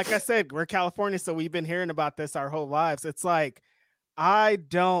like I said, we're California, so we've been hearing about this our whole lives. It's like,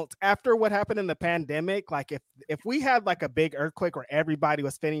 after what happened in the pandemic, like if we had like a big earthquake where everybody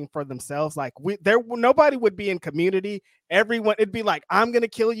was fending for themselves, like nobody would be in community. Everyone, it'd be like, I'm going to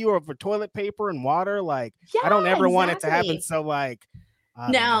kill you over toilet paper and water. Like, I don't ever want it to happen. So like,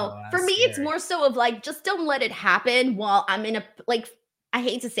 now for me, it's more so of like, just don't let it happen while I'm in I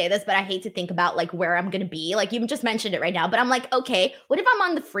hate to say this, but I hate to think about like where I'm going to be. Like you just mentioned it right now, but I'm like, okay, what if I'm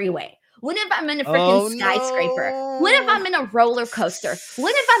on the freeway? What if I'm in a freaking skyscraper? No. What if I'm in a roller coaster?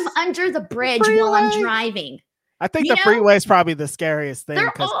 What if I'm under the bridge while I'm driving? I think the freeway is probably the scariest thing,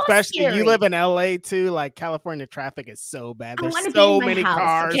 because especially you live in LA too. Like California traffic is so bad. There's so many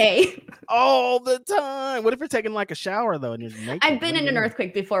cars all the time. What if you're taking like a shower though and you're naked? I've been in an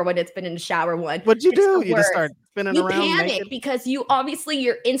earthquake before when it's been in a shower one. What'd you do? You just start spinning around. You panic because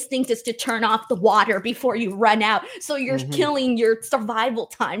your instinct is to turn off the water before you run out. So you're killing your survival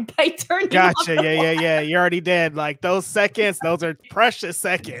time by turning off the water. Yeah. You're already dead. Like those seconds, those are precious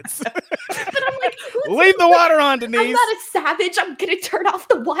seconds. But I'm like, who Leave the water on, Denise. I'm not a savage. I'm going to turn off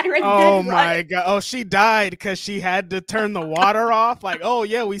the water and oh then my run. God. Oh, she died because she had to turn the water off. Like, oh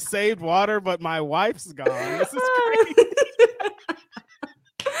yeah, we saved water, but my wife's gone. This is crazy.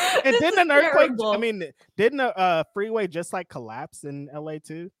 And didn't an earthquake, terrible. I mean, didn't a freeway just like collapse in LA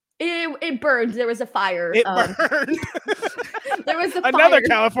too? It burned. There was a fire. It burned. There was a Another fire.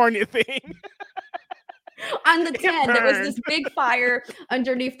 California thing. On the 10, there was this big fire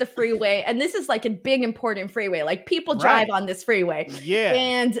underneath the freeway. And this is like a big, important freeway. Like people drive on this freeway. Yeah.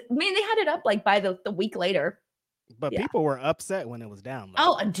 And man, they had it up like by the week later. But people were upset when it was down.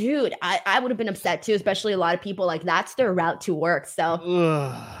 Oh, dude, I would have been upset too, especially a lot of people like that's their route to work. So,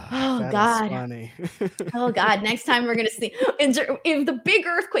 oh God, funny. Oh God, next time we're gonna see if the big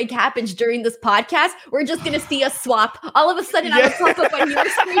earthquake happens during this podcast, we're just gonna see us swap. All of a sudden, I would pop up on your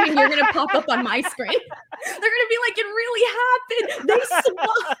screen, and you're gonna pop up on my screen. They're gonna be like, "It really happened. They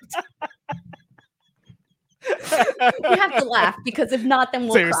swapped." We have to laugh because if not, then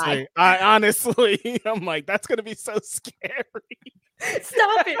we'll cry. I'm like, that's gonna be so scary.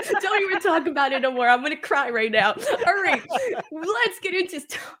 Stop it. Don't even talk about it no more. I'm gonna cry right now. All right, let's get into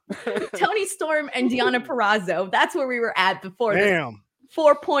Toni Storm and Deonna Purrazzo. That's where we were at before. Damn.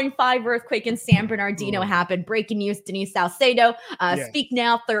 4.5 earthquake in San Bernardino happened. Breaking news, Denise Salcedo. Speak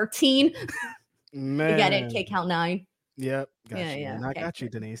now, 13. Man. You get it? K-Count 9. Yep. Got you. Yeah. I got you,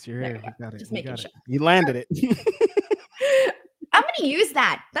 Denise. You're here. You got it. Just making sure. You landed it. I'm going to use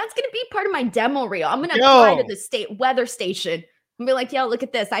that. That's going to be part of my demo reel. I'm going to apply to the state weather station and be like, yo, look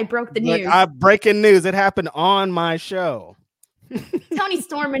at this. I broke the news. Breaking news. It happened on my show. Toni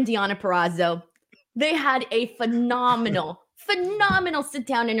Storm and Deonna Purrazzo. They had a phenomenal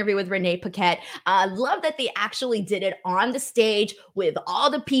sit-down interview with Renee Paquette. Love that they actually did it on the stage with all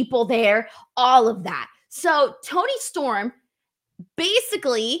the people there, all of that. So Toni Storm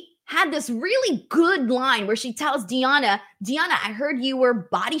basically had this really good line where she tells Deonna, I heard you were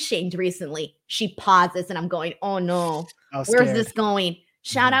body shamed recently. She pauses and I'm going, oh no, where's this going?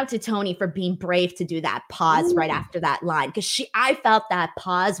 Shout out to Toni for being brave to do that pause right after that line. Because I felt that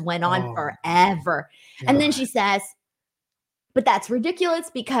pause went on forever. God. And then she says, but that's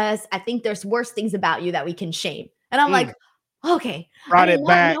ridiculous because I think there's worse things about you that we can shame. And I'm like, okay, I did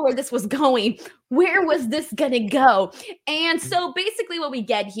not know where this was going. Where was this going to go? And so basically what we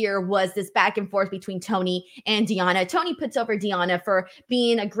get here was this back and forth between Toni and Deonna. Toni puts over Deonna for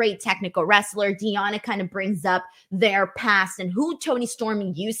being a great technical wrestler. Deonna kind of brings up their past and who Toni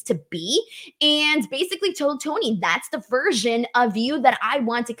Storm used to be and basically told Toni, that's the version of you that I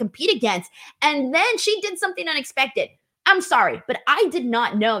want to compete against. And then she did something unexpected. I'm sorry, but I did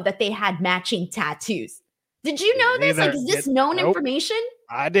not know that they had matching tattoos. Did you know this? Like, is this known information?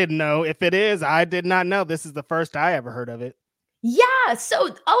 I didn't know. If it is, I did not know. This is the first I ever heard of it. Yeah.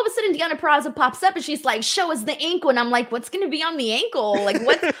 So all of a sudden, Deonna Purrazzo pops up and she's like, show us the ankle. And I'm like, what's going to be on the ankle? Like,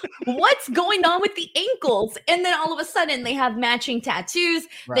 what's going on with the ankles? And then all of a sudden, they have matching tattoos.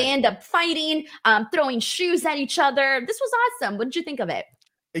 Right. They end up fighting, throwing shoes at each other. This was awesome. What did you think of it?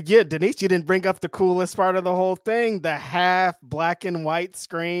 Yeah, Denise, you didn't bring up the coolest part of the whole thing, the half black and white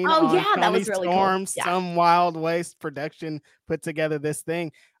screen. Oh, yeah, that was really cool. Yeah. Some Wild Waste production put together this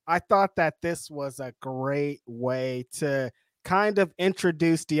thing. I thought that this was a great way to kind of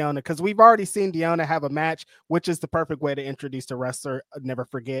introduce Deonna, because we've already seen Deonna have a match, which is the perfect way to introduce a wrestler, never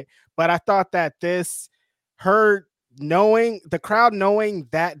forget. But I thought that the crowd knowing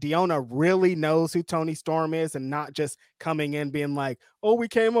that Deonna really knows who Toni Storm is and not just coming in being like, oh, we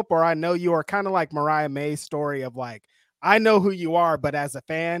came up, or I know you are, kind of like Mariah May's story of like, I know who you are, but as a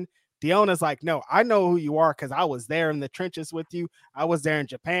fan, Deonna's like, no, I know who you are because I was there in the trenches with you. I was there in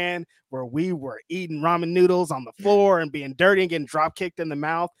Japan where we were eating ramen noodles on the floor and being dirty and getting drop kicked in the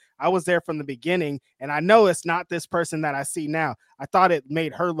mouth. I was there from the beginning, and I know it's not this person that I see now. I thought it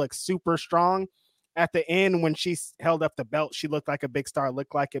made her look super strong. At the end, when she held up the belt, she looked like a big star,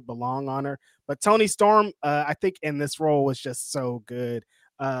 looked like it belonged on her. But Toni Storm, I think in this role was just so good.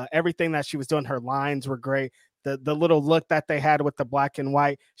 Everything that she was doing, her lines were great. The little look that they had with the black and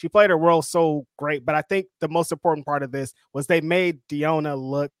white, she played her role so great. But I think the most important part of this was they made Deonna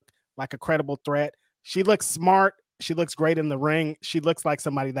look like a credible threat. She looks smart. She looks great in the ring. She looks like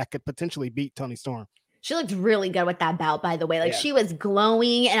somebody that could potentially beat Toni Storm. She looked really good with that belt, by the way. Like, she was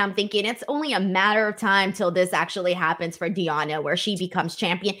glowing, and I'm thinking it's only a matter of time till this actually happens for Deonna, where she becomes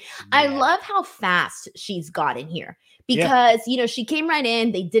champion. Yeah. I love how fast she's gotten here because, she came right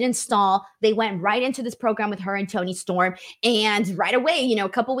in. They didn't stall. They went right into this program with her and Toni Storm. And right away, a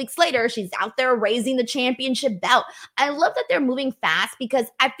couple weeks later, she's out there raising the championship belt. I love that they're moving fast because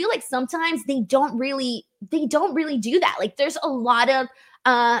I feel like sometimes they don't really do that. Like, there's a lot of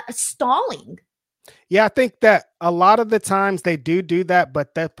stalling. Yeah, I think that a lot of the times they do that,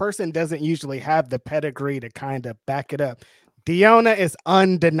 but that person doesn't usually have the pedigree to kind of back it up. Deonna is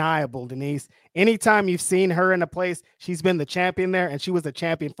undeniable, Denise. Anytime you've seen her in a place, she's been the champion there, and she was a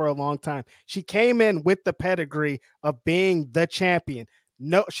champion for a long time. She came in with the pedigree of being the champion.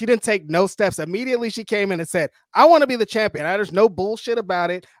 No, she didn't take no steps. Immediately she came in and said, I want to be the champion. There's no bullshit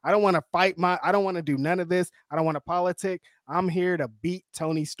about it. I don't want to I don't want to do none of this. I don't want to politic. I'm here to beat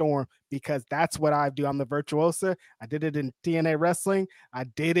Toni Storm because that's what I do. I'm the virtuosa. I did it in TNA wrestling. I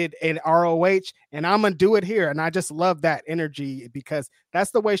did it in ROH, and I'm going to do it here. And I just love that energy because that's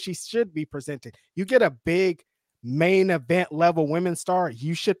the way she should be presented. You get a big main event level women's star,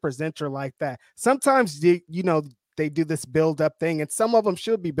 you should present her like that. Sometimes, they do this build up thing, and some of them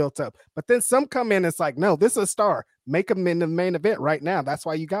should be built up, but then some come in. It's like, no, this is a star. Make them in the main event right now. That's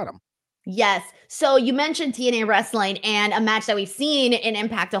why you got them. Yes. So you mentioned TNA wrestling, and a match that we've seen in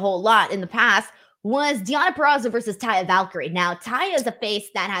Impact a whole lot in the past was Deonna Purrazzo versus Taya Valkyrie. Now, Taya is a face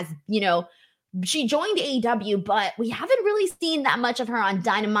that has, she joined AEW, but we haven't really seen that much of her on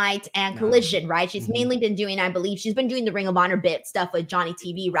Dynamite and Collision, right? She's mainly been doing, I believe, she's been doing the Ring of Honor bit stuff with Johnny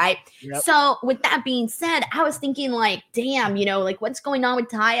TV, right? Yep. So with that being said, I was thinking like, damn, what's going on with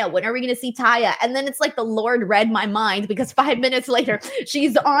Taya? When are we going to see Taya? And then it's like the Lord read my mind because 5 minutes later,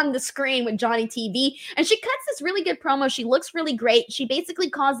 she's on the screen with Johnny TV and she cuts this really good promo. She looks really great. She basically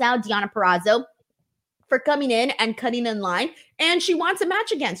calls out Deonna Purrazzo for coming in and cutting in line, and she wants a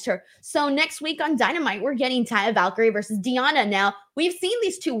match against her. So next week on Dynamite, we're getting Taya Valkyrie versus Deonna. Now, we've seen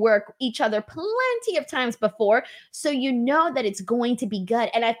these two work each other plenty of times before, so you know that it's going to be good.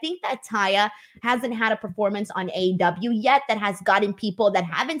 And I think that Taya hasn't had a performance on AEW yet that has gotten people that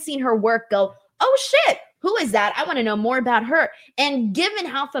haven't seen her work go, oh shit, who is that? I want to know more about her. And given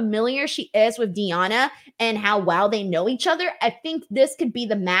how familiar she is with Deonna and how well they know each other, I think this could be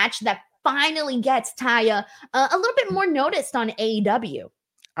the match that finally gets Taya a little bit more noticed on AEW.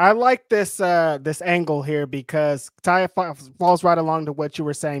 I like this angle here because Taya falls right along to what you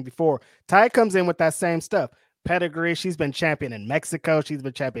were saying before. Taya comes in with that same stuff. Pedigree. She's been champion in Mexico. She's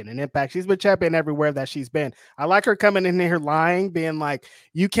been champion in Impact. She's been champion everywhere that she's been. I like her coming in here lying, being like,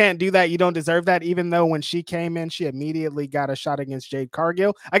 you can't do that. You don't deserve that. Even though when she came in, she immediately got a shot against Jade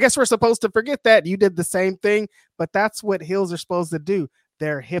Cargill. I guess we're supposed to forget that. You did the same thing, but that's what heels are supposed to do.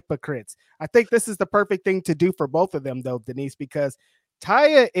 They're hypocrites. I think this is the perfect thing to do for both of them, though, Denise, because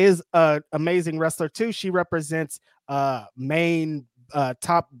Taya is an amazing wrestler, too. She represents main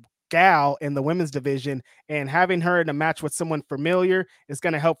top gal in the women's division, and having her in a match with someone familiar is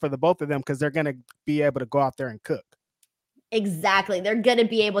going to help for the both of them because they're going to be able to go out there and cook. Exactly. They're going to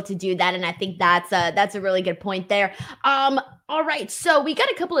be able to do that. And I think that's a really good point there. All right. So we got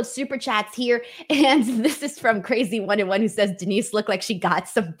a couple of super chats here. And this is from Crazy 101 who says Denise looked like she got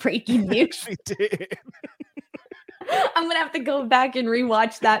some breaking news. She did. I'm going to have to go back and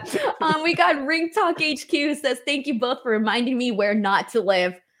rewatch that. We got Ring Talk HQ who says, thank you both for reminding me where not to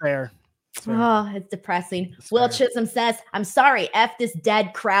live. Fair. Oh, it's depressing. Will Chisholm says, I'm sorry, F this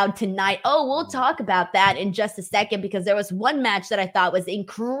dead crowd tonight. Oh, we'll talk about that in just a second because there was one match that I thought was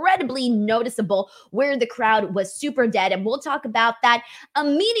incredibly noticeable where the crowd was super dead. And we'll talk about that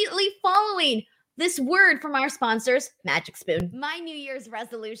immediately following this word from our sponsors, Magic Spoon. My New Year's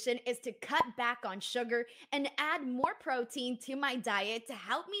resolution is to cut back on sugar and add more protein to my diet to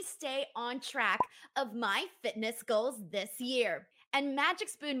help me stay on track of my fitness goals this year. And Magic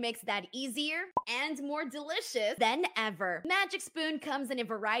Spoon makes that easier and more delicious than ever. Magic Spoon comes in a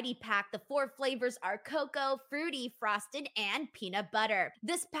variety pack. The 4 flavors are cocoa, fruity, frosted, and peanut butter.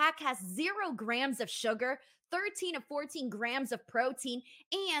 This pack has 0 grams of sugar, 13 to 14 grams of protein,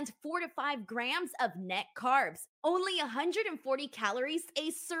 and 4 to 5 grams of net carbs. Only 140 calories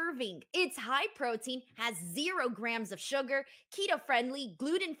a serving. It's high protein, has 0 grams of sugar, keto-friendly,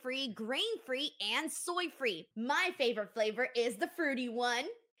 gluten-free, grain-free, and soy-free. My favorite flavor is the fruity one.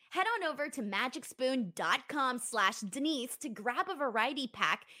 Head on over to magicspoon.com/Denise to grab a variety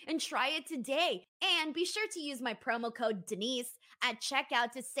pack and try it today. And be sure to use my promo code Denise at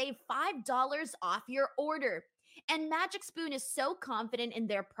checkout to save $5 off your order. And Magic Spoon is so confident in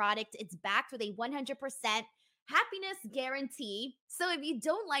their product, it's backed with a 100% happiness guarantee. So if you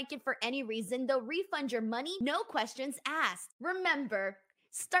don't like it for any reason, they'll refund your money, no questions asked. Remember,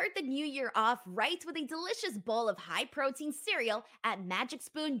 start the new year off right with a delicious bowl of high-protein cereal at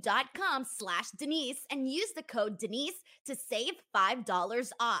magicspoon.com/Denise and use the code Denise to save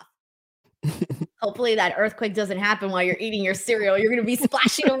 $5 off. Hopefully that earthquake doesn't happen while you're eating your cereal. You're going to be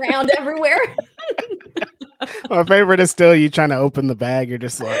splashing around everywhere. My favorite is still you trying to open the bag. You're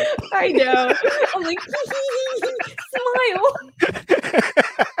just like, I know. I'm like, smile.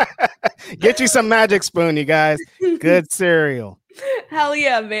 Get you some Magic Spoon, you guys. Good cereal. Hell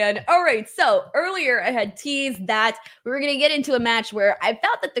yeah, man. All right. So earlier I had teased that we were going to get into a match where I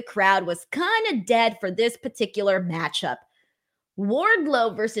felt that the crowd was kind of dead for this particular matchup.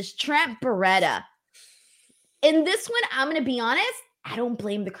 Wardlow versus Trent Beretta. In this one, I'm going to be honest, I don't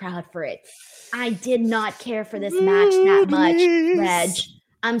blame the crowd for it. I did not care for this match that much, Reg.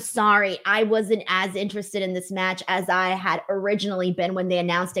 I'm sorry. I wasn't as interested in this match as I had originally been when they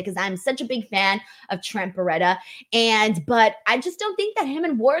announced it because I'm such a big fan of Trent Beretta. But I just don't think that him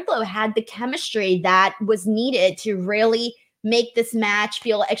and Wardlow had the chemistry that was needed to really make this match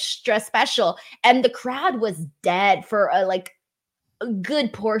feel extra special. And the crowd was dead for a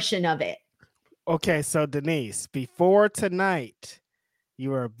good portion of it. Okay, so Denise, before tonight, you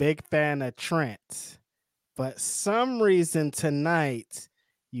were a big fan of Trent, but some reason tonight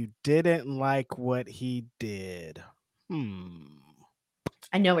you didn't like what he did.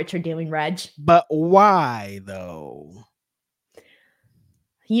 I know what you're doing, Reg. But why, though?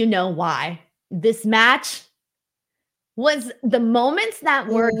 You know why. This match was the moments that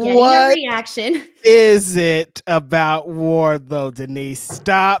were getting a reaction. Is it about Wardlow, Denise?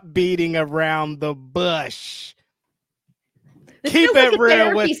 Stop beating around the bush. This Keep feels it like a real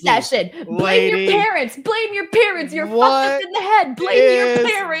therapy with session. me, Blame lady. your parents. Blame your parents. You're fucked What up in the head. Blame your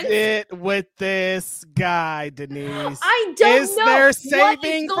parents. It with this guy, Denise? I don't know. Is there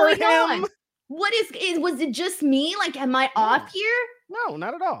saving what is for going him? on? What is was it just me? Like, am I off here? No,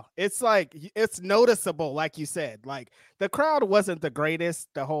 not at all. It's like, it's noticeable, like you said. Like, the crowd wasn't the greatest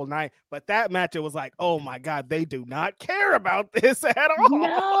the whole night, but that match, it was like, oh my God, they do not care about this at all.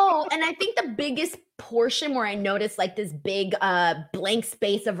 No, and I think the biggest portion where I noticed like this big blank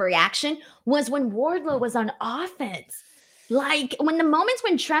space of reaction was when Wardlow was on offense. Like when the moments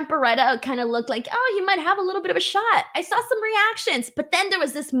when Trent Beretta kind of looked like, oh, he might have a little bit of a shot. I saw some reactions, but then there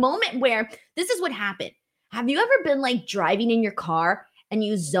was this moment where this is what happened. Have you ever been like driving in your car and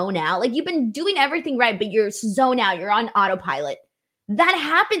you zone out? Like you've been doing everything right, but you're zone out. You're on autopilot. That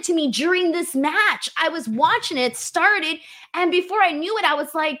happened to me during this match. I was watching it, started, and before I knew it, I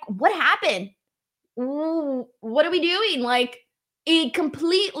was like, what happened? Ooh, what are we doing? Like it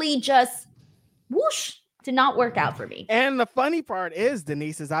completely just whoosh did not work out for me. And the funny part is,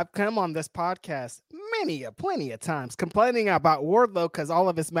 Denise, is I've come on this podcast plenty of times complaining about Wardlow because all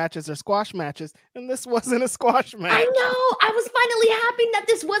of his matches are squash matches, and this wasn't a squash match. I know. I was finally happy that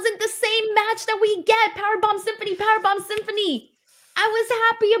this wasn't the same match that we get. Powerbomb Symphony. I was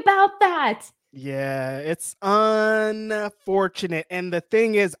happy about that. Yeah, it's unfortunate. And the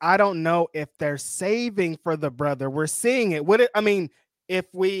thing is, I don't know if they're saving for the brother. We're seeing it. If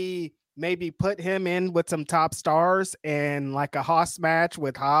we maybe put him in with some top stars and like a Haas match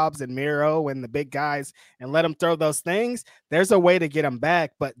with Hobbs and Miro and the big guys and let him throw those things, there's a way to get him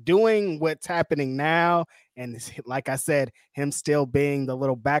back. But doing what's happening now, and like I said, him still being the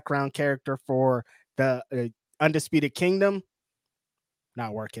little background character for the Undisputed Kingdom,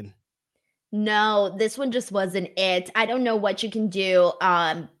 not working. No, this one just wasn't it. I don't know what you can do.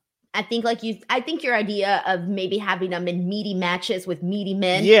 I think your idea of maybe having them in meaty matches with meaty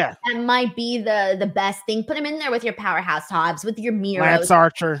men, yeah, that might be the best thing. Put him in there with your powerhouse Hobbs, with your Miro, Lance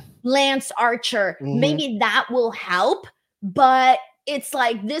Archer. Mm-hmm. Maybe that will help. But it's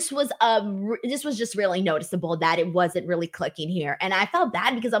like this was just really noticeable that it wasn't really clicking here, and I felt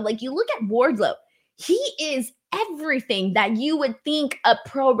bad because I'm like, you look at Wardlow, he is everything that you would think a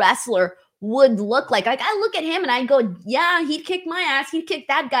pro wrestler would look like. Like I look at him and I go, yeah, he'd kick my ass. He'd kick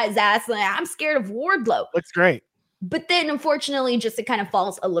that guy's ass. Like, I'm scared of Wardlow. Looks great. But then unfortunately, just it kind of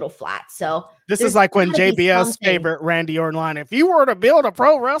falls a little flat. So this is like when JBL's favorite Randy Orton line. If you were to build a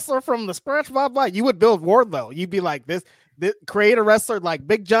pro wrestler from the scratch, blah, blah, you would build Wardlow. You'd be like this create a wrestler like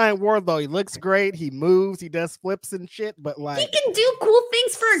big giant Wardlow. He looks great. He moves. He does flips and shit. But like he can do cool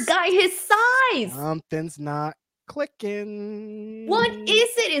things for a guy his size. Something's not clicking. What is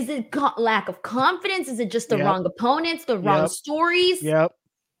it? Is it lack of confidence? Is it just the wrong opponents, the wrong stories? Yep.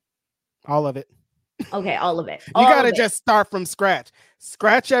 All of it. Okay, all of it. You got to just start from scratch.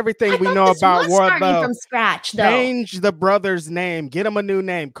 Scratch everything we know about Wardlow. From scratch, though. Change the brother's name. Get him a new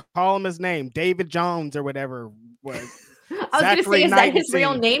name. Call him his name, David Jones or whatever. I was going to say, is that his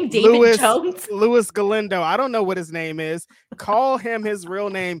real name, David Jones? Louis Galindo. I don't know what his name is. Call him his real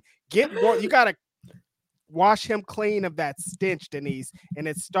name. You got to wash him clean of that stench, Denise. And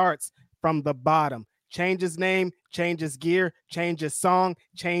it starts from the bottom. Change his name, change his gear, change his song,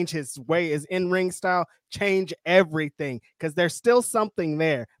 change his way, his in-ring style, change everything. Because there's still something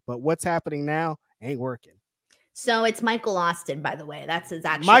there. But what's happening now ain't working. So it's Michael Austin, by the way. That's his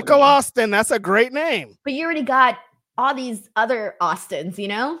actual Michael name. Austin. That's a great name. But you already got all these other Austins, you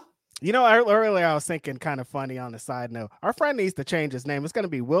know? You know, earlier I was thinking kind of funny on the side note. Our friend needs to change his name. It's going to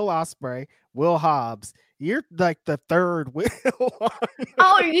be Will Ospreay, Will Hobbs. You're like the third Will. Oh,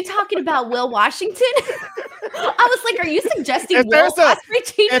 are you talking about Will Washington? I was like, are you suggesting If Will Ospreay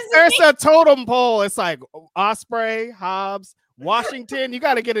changes if there's a totem pole, it's like Ospreay, Hobbs, Washington. You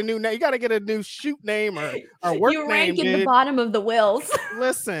got to get a new name. You got to get a new shoot name or work you name. rank in dude. the bottom of the Wills.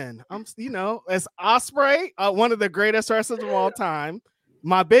 Listen, it's Ospreay, one of the greatest wrestlers of all time,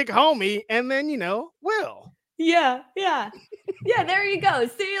 my big homie, and then Will. Yeah. There you go.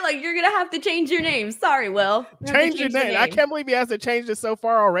 See, like you're gonna have to change your name. Sorry, Will. Change your name. I can't believe he hasn't changed it so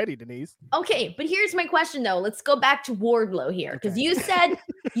far already, Denise. Okay, but here's my question though. Let's go back to Wardlow here because you said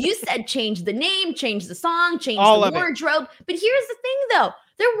change the name, change the song, change all the wardrobe. But here's the thing though.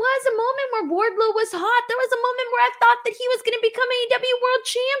 There was a moment where Wardlow was hot. There was a moment where I thought that he was going to become AEW World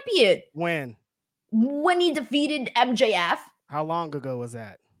Champion. When he defeated MJF. How long ago was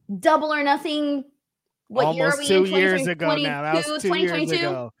that? Double or Nothing. What Almost year are we 2 in? years ago now. That was 2 years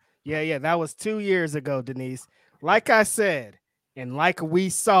ago. Yeah, that was 2 years ago, Denise. Like I said, and like we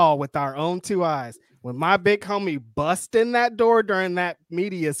saw with our own 2 eyes, when my big homie bust in that door during that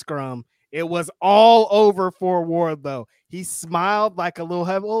media scrum, it was all over for Wardlow. He smiled like a little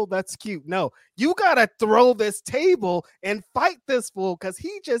heavy. Oh, that's cute. No, you got to throw this table and fight this fool because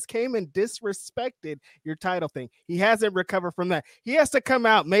he just came and disrespected your title thing. He hasn't recovered from that. He has to come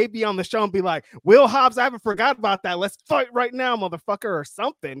out maybe on the show and be like, Will Hobbs, I haven't forgot about that. Let's fight right now, motherfucker, or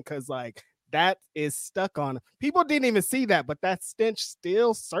something, because like that is stuck on him. People didn't even see that, but that stench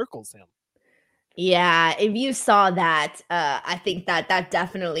still circles him. Yeah, if you saw that, I think that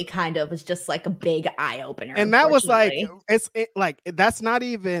definitely kind of was just like a big eye opener. And that was like, that's not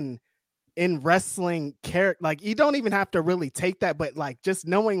even in wrestling character. Like, you don't even have to really take that, but like just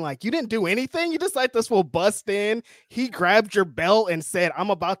knowing like you didn't do anything. You just like this will bust in. He grabbed your belt and said, I'm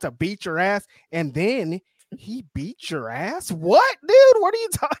about to beat your ass. And then he beat your ass. What, dude? What are you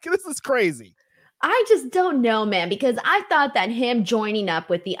talking? This is crazy. I just don't know, man, because I thought that him joining up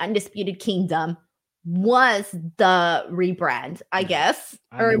with the Undisputed Kingdom was the rebrand, I guess,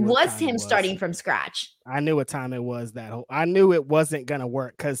 or was him starting from scratch. I knew what time it was. I knew it wasn't going to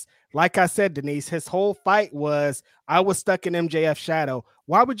work because, like I said, Denise, his whole fight was, I was stuck in MJF's shadow.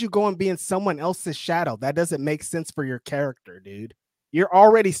 Why would you go and be in someone else's shadow? That doesn't make sense for your character, dude. You're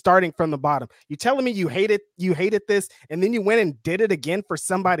already starting from the bottom. You're telling me you hated this, and then you went and did it again for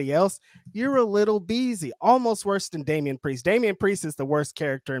somebody else. You're a little beezy, almost worse than Damian Priest. Damian Priest is the worst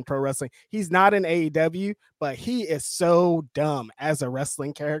character in pro wrestling. He's not in AEW, but he is so dumb as a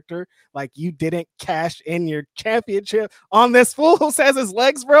wrestling character. Like, you didn't cash in your championship on this fool who says his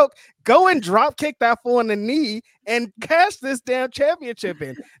legs broke. Go and drop kick that fool in the knee and cash this damn championship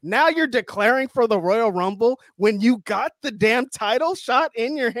in. Now you're declaring for the Royal Rumble when you got the damn title shot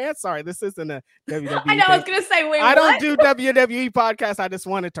in your hand. Sorry, this isn't a WWE. I know, I was going to say, wait, I don't do WWE podcasts. I just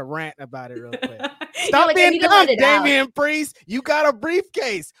wanted to rant about it real quick. Stop being dumb, Damian Priest. You got a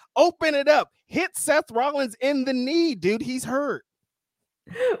briefcase. Open it up. Hit Seth Rollins in the knee, dude. He's hurt.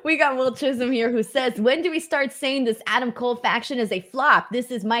 We got Will Chisholm here who says, when do we start saying this Adam Cole faction is a flop?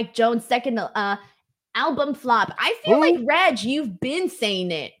 This is Mike Jones' second album flop. I feel like, Reg, you've been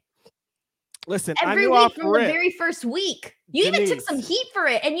saying it. Listen, every week from the very first week. You Denise, even took some heat for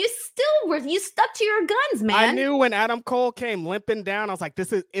it, and you stuck to your guns, man. I knew when Adam Cole came limping down, I was like,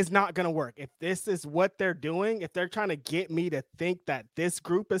 this is not going to work. If this is what they're doing, if they're trying to get me to think that this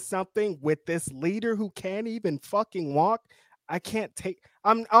group is something with this leader who can't even fucking walk,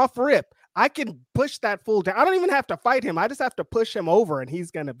 I'm off rip. I can push that fool down. I don't even have to fight him. I just have to push him over and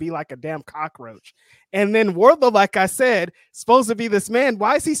he's going to be like a damn cockroach. And then Wardlow, like I said, supposed to be this man.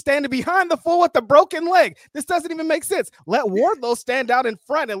 Why is he standing behind the fool with the broken leg? This doesn't even make sense. Let Wardlow stand out in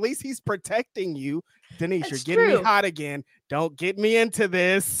front. At least he's protecting you. Denise, you're getting me hot again. Don't get me into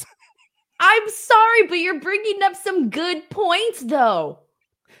this. I'm sorry, but you're bringing up some good points, though.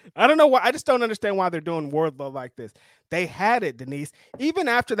 I don't know why. I just don't understand why they're doing Wardlow like this. They had it, Denise. Even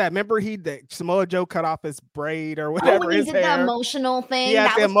after that, remember Samoa Joe cut off his braid or whatever. When he did the emotional thing.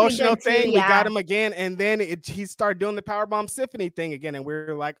 Yeah, the emotional thing. We got him again, and then he started doing the Powerbomb Symphony thing again, and we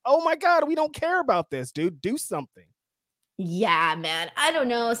were like, "Oh my God, we don't care about this, dude. Do something." Yeah, man. I don't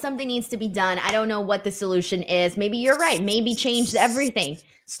know. Something needs to be done. I don't know what the solution is. Maybe you're right. Maybe change everything.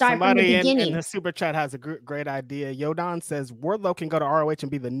 Start from the beginning. In the super chat has a great idea. Yodan says Wardlow can go to ROH and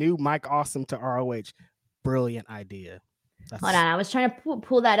be the new Mike Awesome to ROH. Brilliant idea. Hold on. I was trying to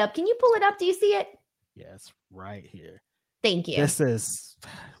pull that up. Can you pull it up? Do you see it? Yes, right here. Thank you. This is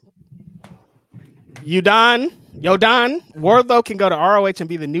Yodan. Wardlow can go to ROH and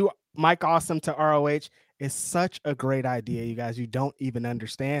be the new Mike Awesome to ROH. Is such a great idea, you guys. You don't even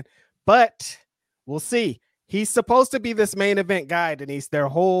understand. but we'll see. He's supposed to be this main event guy, Denise. The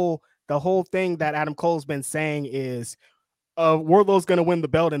whole thing that Adam Cole's been saying is Wardlow's going to win the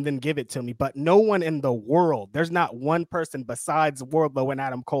belt and then give it to me. But no one in the world, there's not one person besides Wardlow and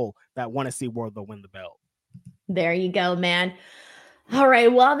Adam Cole that want to see Wardlow win the belt. There you go, man. All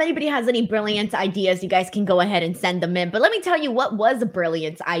right. Well, if anybody has any brilliant ideas, you guys can go ahead and send them in. But let me tell you what was a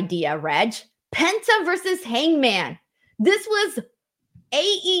brilliant idea, Reg. Penta versus Hangman. This was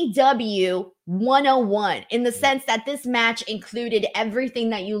AEW 101 in the sense that this match included everything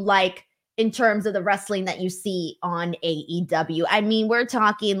that you like in terms of the wrestling that you see on AEW. I mean, we're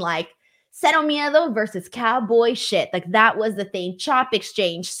talking like Cero Miedo versus Cowboy shit. Like that was the thing. Chop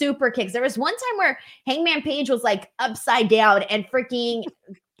exchange, super kicks. There was one time where Hangman Page was like upside down and freaking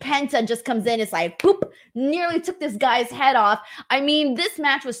Penta just comes in. It's like, boop, nearly took this guy's head off. I mean, this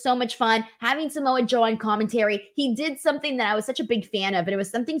match was so much fun. Having Samoa Joe on commentary, he did something that I was such a big fan of. And it was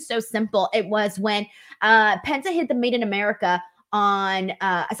something so simple. It was when Penta hit the Made in America on,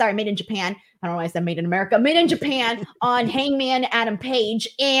 Made in Japan. I don't know why I said Made in America. Made in Japan on Hangman Adam Page.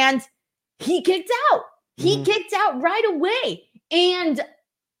 And he kicked out. He kicked out right away. And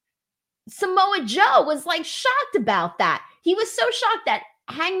Samoa Joe was like shocked about that. He was so shocked that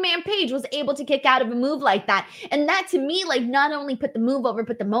Hangman Page was able to kick out of a move like that. And that to me, like not only put the move over,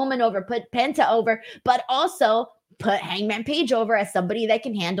 put the moment over, put Penta over, but also put Hangman Page over as somebody that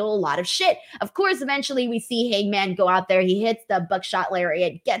can handle a lot of shit. Of course, eventually we see Hangman go out there. He hits the buckshot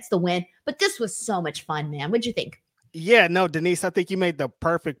lariat, gets the win. But this was so much fun, man. What'd you think? Yeah, no, Denise, I think you made the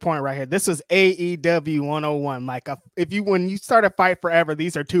perfect point right here. This was AEW 101. Like when you start a fight forever,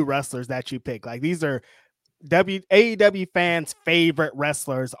 these are two wrestlers that you pick. Like these are AEW fans' favorite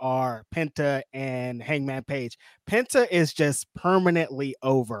wrestlers are Penta and Hangman Page. Penta is just permanently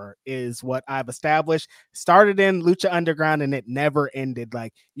over, is what I've established. Started in Lucha Underground and it never ended.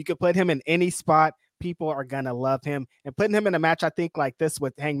 Like you could put him in any spot. People are going to love him. And putting him in a match, I think like this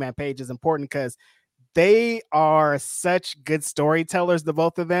with Hangman Page is important because they are such good storytellers, the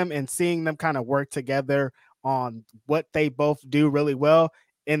both of them, and seeing them kind of work together on what they both do really well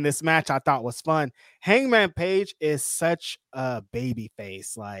in this match, I thought was fun. Hangman Page is such a baby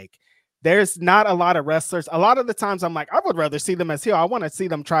face. Like there's not a lot of wrestlers. A lot of the times I'm like, I would rather see them as heel. I want to see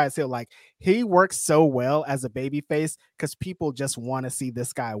them try as heel. Like he works so well as a baby face because people just want to see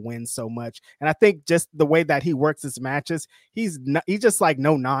this guy win so much. And I think just the way that he works his matches, he's just like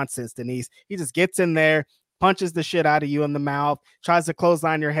no nonsense, Denise. He just gets in there, punches the shit out of you in the mouth, tries to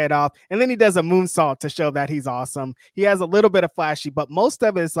clothesline your head off, and then he does a moonsault to show that he's awesome. He has a little bit of flashy, but most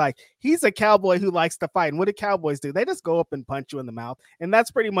of it is like he's a cowboy who likes to fight. And what do cowboys do? They just go up and punch you in the mouth. And that's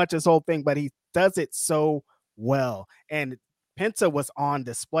pretty much his whole thing, but he does it so well. And Penta was on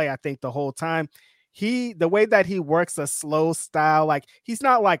display, I think, the whole time. The way that he works a slow style, like he's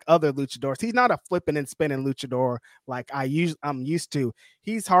not like other luchadors. He's not a flipping and spinning luchador like I'm used to.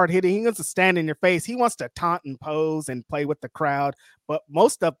 He's hard hitting. He wants to stand in your face. He wants to taunt and pose and play with the crowd. But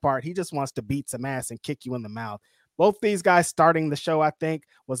most of the part, he just wants to beat some ass and kick you in the mouth. Both these guys starting the show, I think,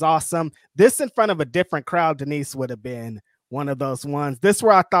 was awesome. This in front of a different crowd, Denise, would have been one of those ones. This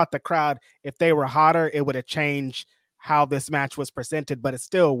where I thought the crowd, if they were hotter, it would have changed how this match was presented, but it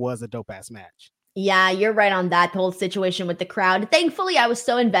still was a dope ass match. Yeah, you're right on that whole situation with the crowd. Thankfully, I was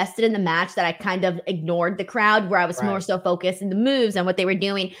so invested in the match that I kind of ignored the crowd where I was more so focused in the moves and what they were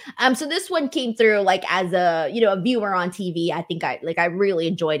doing. So this one came through like as a viewer on TV. I think I really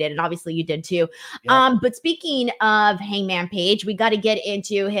enjoyed it. And obviously you did too. Yep. But speaking of Hangman Page, we got to get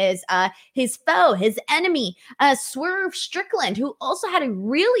into his foe, his enemy, Swerve Strickland, who also had a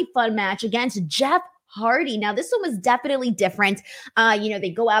really fun match against Jeff Hardy. Now, this one was definitely different.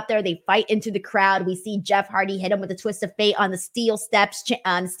 They go out there, they fight into the crowd. We see Jeff Hardy hit him with a twist of fate on the steel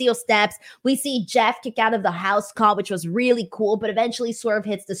steps. We see Jeff kick out of the house call, which was really cool. But eventually, Swerve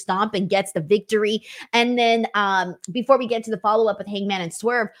hits the stomp and gets the victory. And then, before we get to the follow up with Hangman and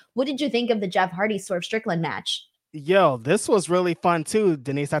Swerve, what did you think of the Jeff Hardy Swerve Strickland match? Yo, this was really fun too,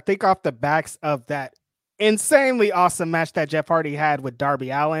 Denise. I think off the backs of that insanely awesome match that Jeff Hardy had with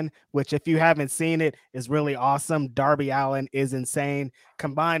Darby Allin, which if you haven't seen it is really awesome. Darby Allin is insane.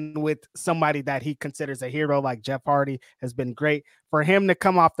 Combined with somebody that he considers a hero like Jeff Hardy has been great. For him to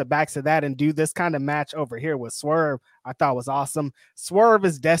come off the backs of that and do this kind of match over here with Swerve, I thought was awesome. Swerve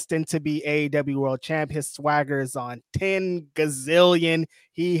is destined to be AEW World Champ. His swagger is on 10 gazillion.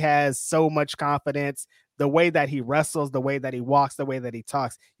 He has so much confidence. The way that he wrestles, the way that he walks, the way that he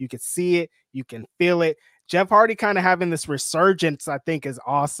talks, you can see it, you can feel it. Jeff Hardy kind of having this resurgence, I think, is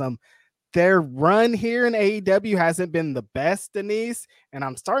awesome. their run here in AEW hasn't been the best, Denise. And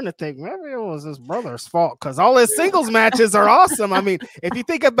I'm starting to think maybe it was his brother's fault because all his singles matches are awesome. I mean, if you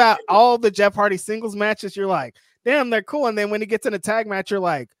think about all the Jeff Hardy singles matches, you're like, damn, they're cool. And then when he gets in a tag match, you're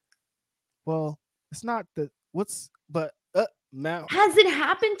like, well, it's not now. Has it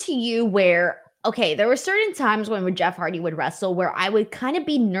happened to you where, okay, there were certain times when Jeff Hardy would wrestle where I would kind of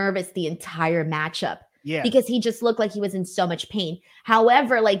be nervous the entire matchup. Yeah. Because he just looked like he was in so much pain.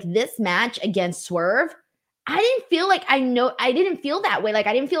 However, like this match against Swerve, I didn't feel that way. Like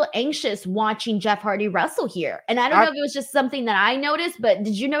I didn't feel anxious watching Jeff Hardy wrestle here. And I don't know if it was just something that I noticed, but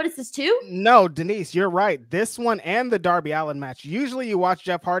did you notice this too? No, Denise, you're right. This one and the Darby Allin match. Usually you watch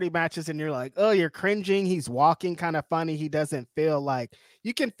Jeff Hardy matches and you're like, oh, you're cringing. He's walking kind of funny. He doesn't feel like,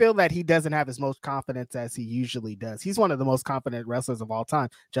 you can feel that he doesn't have as much confidence as he usually does. He's one of the most confident wrestlers of all time.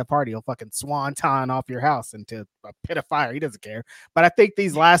 Jeff Hardy will fucking swanton off your house into a pit of fire. He doesn't care. But I think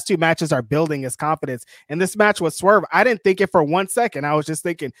these last two matches are building his confidence. And this match with Swerve, I didn't think it for 1 second. I was just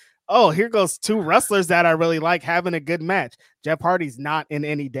thinking, oh, here goes two wrestlers that I really like having a good match. Jeff Hardy's not in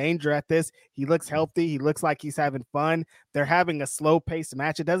any danger at this. He looks healthy. He looks like he's having fun. They're having a slow-paced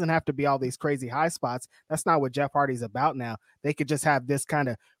match. It doesn't have to be all these crazy high spots. That's not what Jeff Hardy's about now. They could just have this kind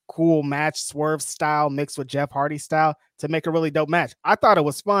of cool match, Swerve style mixed with Jeff Hardy style to make a really dope match. I thought it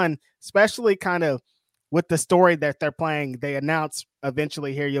was fun, especially kind of with the story that they're playing. They announced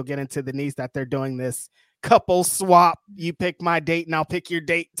eventually here, you'll get into the news, that they're doing this couple swap. You pick my date and I'll pick your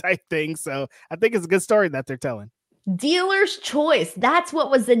date type thing. So I think it's a good story that they're telling. Dealer's choice. That's what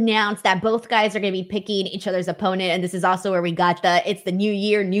was announced, that both guys are going to be picking each other's opponent. And this is also where we got it's the new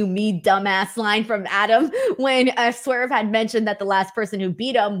year, new me dumbass line from Adam when Swerve had mentioned that the last person who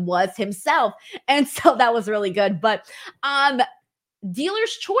beat him was himself. And so that was really good. But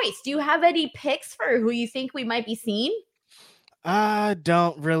dealer's choice. Do you have any picks for who you think we might be seeing? I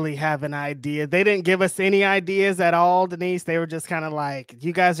don't really have an idea. They didn't give us any ideas at all, Denise. They were just kind of like,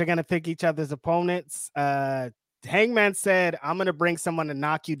 you guys are going to pick each other's opponents. Hangman said, I'm going to bring someone to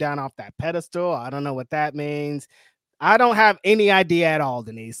knock you down off that pedestal. I don't know what that means. I don't have any idea at all,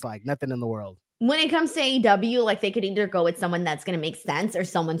 Denise. Like nothing in the world. When it comes to AEW, like they could either go with someone that's going to make sense or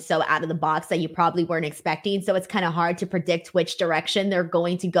someone so out of the box that you probably weren't expecting. So it's kind of hard to predict which direction they're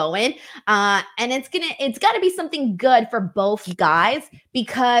going to go in. And it's got to be something good for both guys,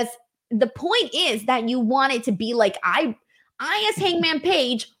 because the point is that you want it to be like, I as Hangman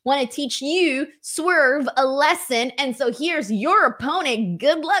Page want to teach you, Swerve, a lesson. And so here's your opponent.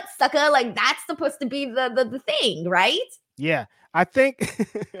 Good luck, sucker. Like that's supposed to be the thing, right? Yeah. I think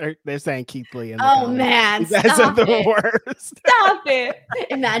they're saying Keith Lee. Man, that's the worst. Stop it.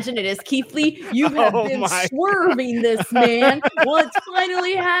 Imagine it is Keith Lee. You have been swerving this, man. What's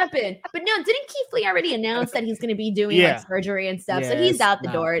finally happened? But no, didn't Keith Lee already announce that he's going to be doing like surgery and stuff? So he's out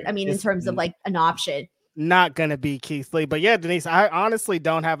the door. I mean, in terms of like an option. Not going to be Keith Lee. But yeah, Denise, I honestly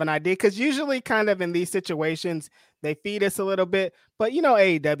don't have an idea, because usually kind of in these situations, they feed us a little bit. But, you know,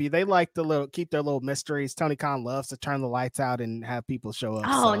 AEW, they like to keep their little mysteries. Tony Khan loves to turn the lights out and have people show up.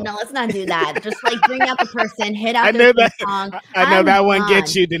 Oh, no, let's not do that. Just like bring out the person, hit out their song. I know that one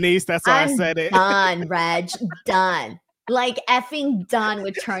gets you, Denise. That's why I said it. Done, Reg. Done. Like effing done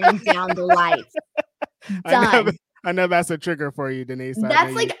with turning down the lights. Done. I know that's a trigger for you, Denise.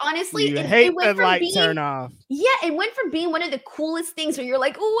 That's like, honestly, it went from being, turn off. Yeah, it went from being one of the coolest things where you're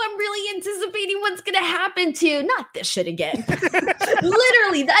like, oh, I'm really anticipating what's going to happen to not this shit again.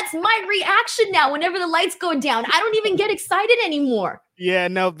 Literally, that's my reaction now. Whenever the lights go down, I don't even get excited anymore. Yeah,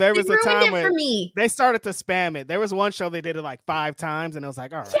 no, there was a time when they started to spam it. There was one show they did it like 5 times, and it was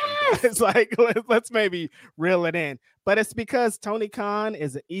like, all right, it's like, let's maybe reel it in. But it's because Tony Khan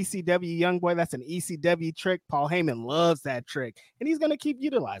is an ECW young boy. That's an ECW trick. Paul Heyman loves that trick, and he's going to keep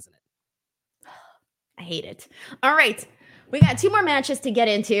utilizing it. I hate it. All right, we got 2 more matches to get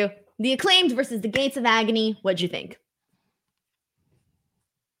into. The Acclaimed versus the Gates of Agony. What'd you think?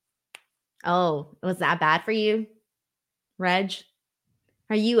 Oh, was that bad for you, Reg?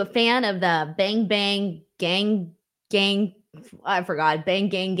 Are you a fan of the Bang Bang Gang? I forgot. Bang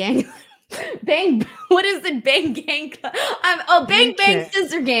Gang Gang. Bang. What is it? Bang Gang. Bang Bang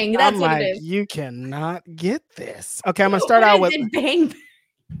Scissor Gang. That's what it is. You cannot get this. Okay, I'm gonna start out with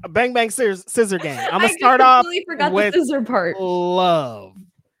Bang Bang Scissor Gang. I'm gonna start off with the scissor part. Love.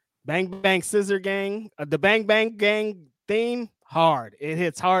 Bang Bang Scissor Gang. The Bang Bang Gang theme, hard. It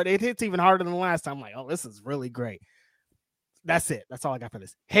hits hard. It hits even harder than the last time. I'm like, oh, this is really great. That's it. That's all I got for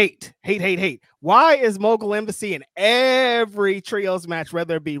this. Hate. Why is Mogul Embassy in every trios match,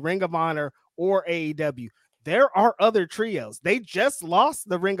 whether it be Ring of Honor or AEW? There are other trios. They just lost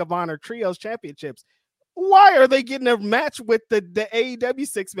the Ring of Honor trios championships. Why are they getting a match with the AEW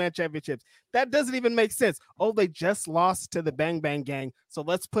 6-man championships? That doesn't even make sense. Oh, they just lost to the Bang Bang Gang, so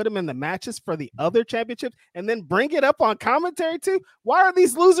let's put them in the matches for the other championships and then bring it up on commentary too. Why are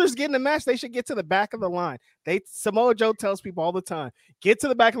these losers getting a match? They should get to the back of the line. Samoa Joe tells people all the time, get to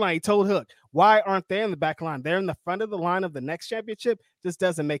the back of the line. He told Hook, why aren't they in the back line? They're in the front of the line of the next championship. This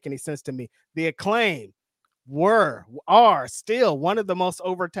doesn't make any sense to me. The Acclaim are still one of the most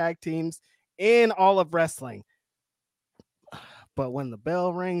over tag teams in all of wrestling. But when the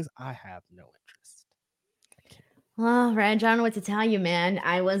bell rings, I have no interest. Well, Reg, I don't know what to tell you, man.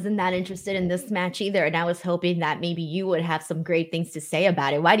 I wasn't that interested in this match either. And I was hoping that maybe you would have some great things to say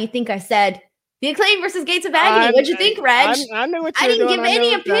about it. Why do you think I said the Acclaim versus Gates of Agony? What'd you think, Reg? I knew what you were doing. I didn't give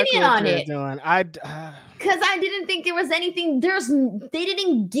any opinion on it. Doing. Because I didn't think there was anything. They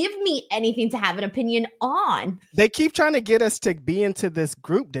didn't give me anything to have an opinion on. They keep trying to get us to be into this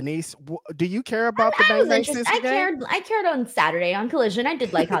group, Denise. Do you care about the Bang Bang Sister game? I cared on Saturday on Collision. I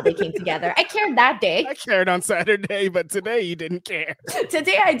did like how they came together. I cared that day. I cared on Saturday, but today you didn't care.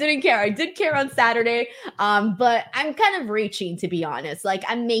 Today I didn't care. I did care on Saturday, but I'm kind of reaching, to be honest. Like,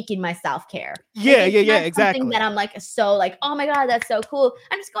 I'm making myself care. Yeah, exactly. Something that I'm like, so like, oh my God, that's so cool.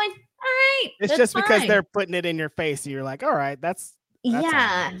 I'm just going, all right. It's just fine. Because they're putting it in your face. And you're like, all right, that's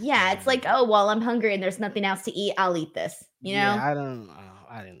yeah. It's like, oh, well, I'm hungry and there's nothing else to eat. I'll eat this. You know? Yeah, I'm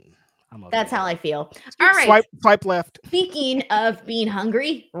okay. That's how I feel. All right. Swipe left. Speaking of being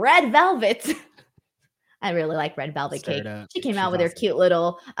hungry, Red Velvet. I really like Red Velvet Cake. She came out with her cute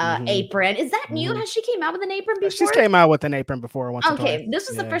little apron. Is that new? Has she came out with an apron before? She's came out with an apron before once. Okay, this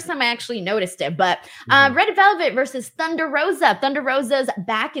was the first time I actually noticed it. But Red Velvet versus Thunder Rosa. Thunder Rosa's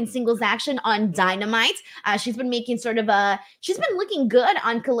back in singles action on Dynamite. She's been making she's been looking good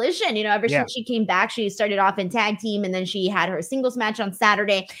on Collision. You know, ever since she came back, she started off in tag team and then she had her singles match on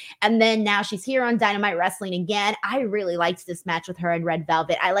Saturday. And then now she's here on Dynamite wrestling again. I really liked this match with her and Red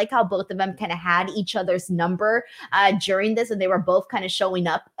Velvet. I like how both of them kind of had each other's number during this, and they were both kind of showing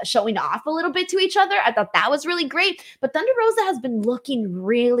off a little bit to each other. I thought that was really great. But Thunder Rosa has been looking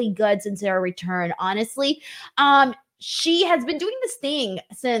really good since her return, honestly. She has been doing this thing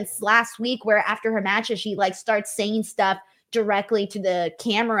since last week where after her matches, she like starts saying stuff directly to the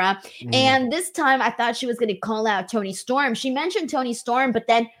camera. And this time I thought she was going to call out Toni Storm. She mentioned Toni Storm, but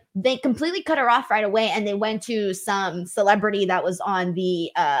then they completely cut her off right away and they went to some celebrity that was on the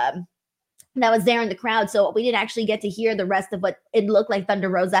that was there in the crowd. So we didn't actually get to hear the rest of what it looked like Thunder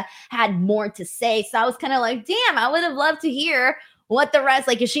Rosa had more to say. So I was kind of like, damn, I would have loved to hear what the rest,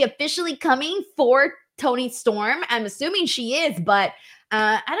 like, is she officially coming for Toni Storm? I'm assuming she is, but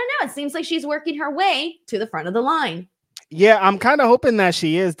I don't know. It seems like she's working her way to the front of the line. Yeah, I'm kind of hoping that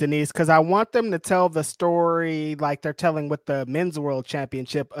she is, Denise, because I want them to tell the story like they're telling with the Men's World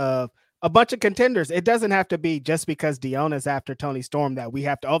Championship of a bunch of contenders. It doesn't have to be just because Diona's after Toni Storm that we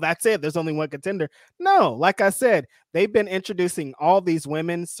have to, oh, that's it. There's only one contender. No, like I said, they've been introducing all these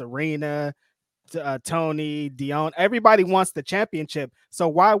women, Serena, Toni, Dion. Everybody wants the championship. So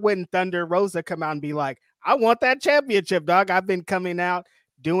why wouldn't Thunder Rosa come out and be like, I want that championship, dog. I've been coming out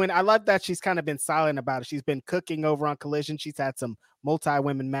doing. I love that she's kind of been silent about it. She's been cooking over on Collision. She's had some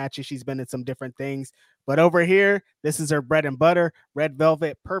multi-women matches. She's been in some different things. But over here, this is her bread and butter. Red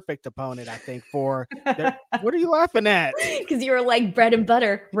Velvet, perfect opponent, I think, for what are you laughing at? Because you were like bread and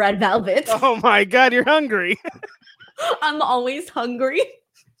butter, Red Velvet. Oh my God, you're hungry. I'm always hungry.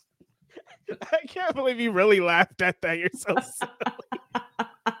 I can't believe you really laughed at that. You're so silly.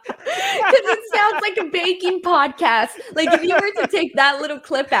 Because it sounds like a baking podcast. Like if you were to take that little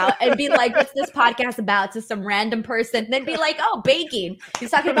clip out and be like, what's this podcast about, to some random person, they'd be like, oh, baking.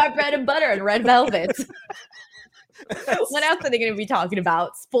 He's talking about bread and butter and Red Velvet. What else are they going to be talking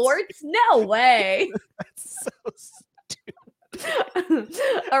about? Sports? No way. That's so stupid.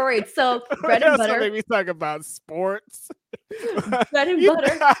 All right, so bread and butter. Maybe talk about sports. Bread and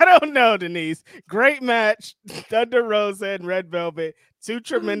butter. I don't know, Denise. Great match. Thunder Rosa and Red Velvet. Two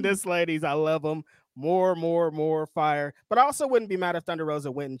tremendous ladies. I love them. More fire. But I also wouldn't be mad if Thunder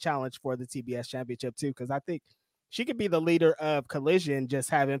Rosa went and challenged for the TBS championship too, because I think she could be the leader of Collision,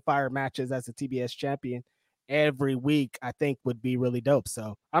 just having fire matches as a TBS champion every week. I think would be really dope.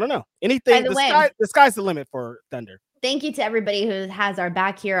 So I don't know. Anything. The sky's the limit for Thunder. Thank you to everybody who has our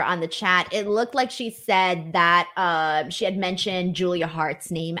back here on the chat. It looked like she said that she had mentioned Julia Hart's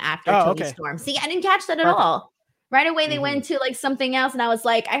name after Toni Storm. See, I didn't catch that at all. Right away, they went to like something else, and I was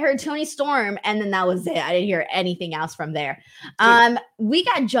like, I heard Toni Storm, and then that was it. I didn't hear anything else from there. We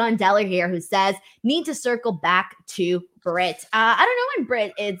got John Deller here who says, need to circle back to Britt. I don't know when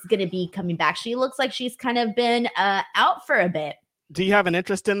Britt is going to be coming back. She looks like she's kind of been out for a bit. Do you have an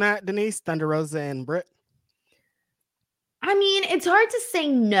interest in that, Denise? Thunder Rosa and Britt? I mean, it's hard to say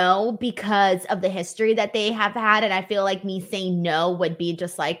no because of the history that they have had. And I feel like me saying no would be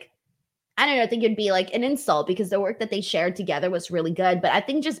just like, I don't know, I think it'd be like an insult because the work that they shared together was really good. But I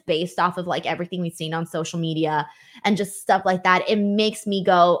think just based off of like everything we've seen on social media and just stuff like that, it makes me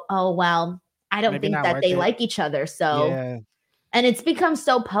go, oh, well, I don't Maybe think not that worth they it. like each other. So, Yeah. and it's become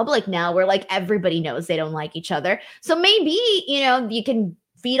so public now where like everybody knows they don't like each other. So maybe, you can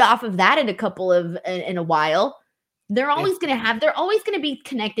feed off of that in a while. They're always going to be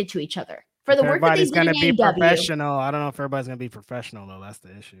connected to each other for If the work that they everybody's did gonna in be AEW. professional, I don't know if everybody's gonna be professional though. That's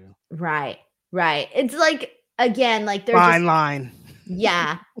the issue. Right. Right. It's like, again, like they're Fine just, line.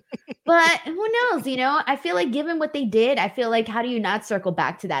 yeah. But who knows? I feel like given what they did, I feel like how do you not circle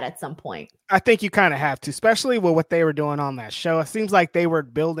back to that at some point? I think you kind of have to, especially with what they were doing on that show. It seems like they were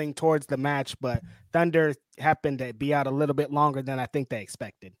building towards the match, but Thunder happened to be out a little bit longer than I think they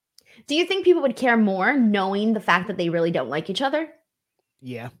expected. Do you think people would care more knowing the fact that they really don't like each other?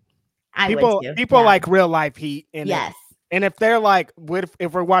 Yeah. I would People too. people Yeah. like real life heat, and Yes. if they're like,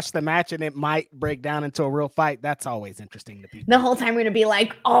 if we watch the match and it might break down into a real fight, that's always interesting to people. The whole time we're gonna be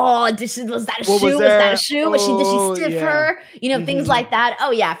like, oh, was that a What shoe? was Was that a that? shoe? Did Oh, she stiff yeah. her? Things like that.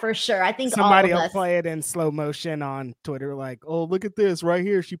 Oh yeah, for sure. I think all Somebody of will us. play it in slow motion on Twitter, like, oh, look at this right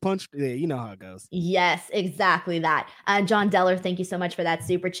here. She punched. Yeah, you know how it goes. Yes, exactly that. John Deller, thank you so much for that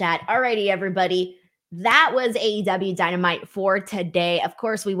super chat. Alrighty, everybody. That was AEW Dynamite for today. Of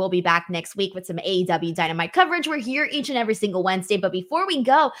course, we will be back next week with some AEW Dynamite coverage. We're here each and every single Wednesday. But before we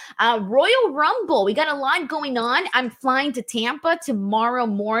go, Royal Rumble, we got a lot going on. I'm flying to Tampa tomorrow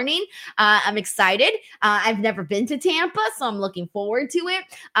morning. I'm excited. I've never been to Tampa, so I'm looking forward to it.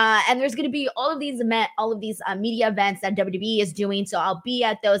 And there's going to be all of these media events that WWE is doing. So I'll be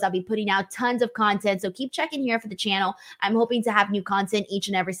at those. I'll be putting out tons of content. So keep checking here for the channel. I'm hoping to have new content each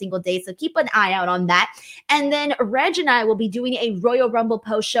and every single day. So keep an eye out on that. And then Reg and I will be doing a Royal Rumble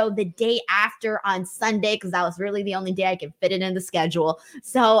post show the day after on Sunday because that was really the only day I can fit it in the schedule.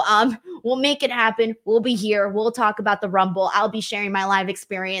 So we'll make it happen. We'll be here. We'll talk about the Rumble. I'll be sharing my live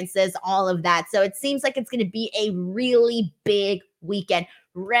experiences, all of that. So it seems like it's going to be a really big weekend.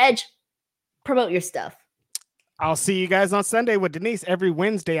 Reg, promote your stuff. I'll see you guys on Sunday with Denise. Every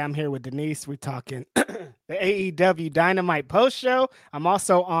Wednesday, I'm here with Denise. We're talking the AEW Dynamite post show. I'm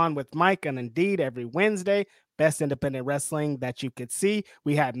also on with Mike and Indeed every Wednesday. Best independent wrestling that you could see.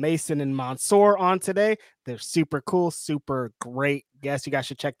 We had Mason and Mansoor on today. They're super cool, super great guests. You guys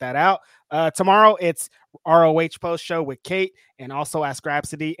should check that out. Tomorrow, it's ROH post show with Kate and also Ask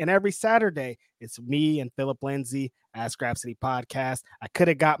Rhapsody. And every Saturday, it's me and Philip Lindsay, Ask Rhapsody podcast. I could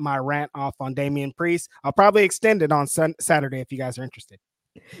have got my rant off on Damian Priest. I'll probably extend it on Saturday if you guys are interested.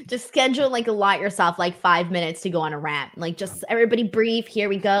 Just schedule allot yourself 5 minutes to go on a rant. Just everybody brief. Here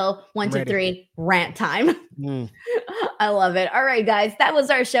we go. 1, 2, 3, rant time. I love it. All right, guys. That was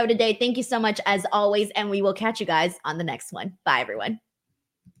our show today. Thank you so much as always. And we will catch you guys on the next one. Bye, everyone.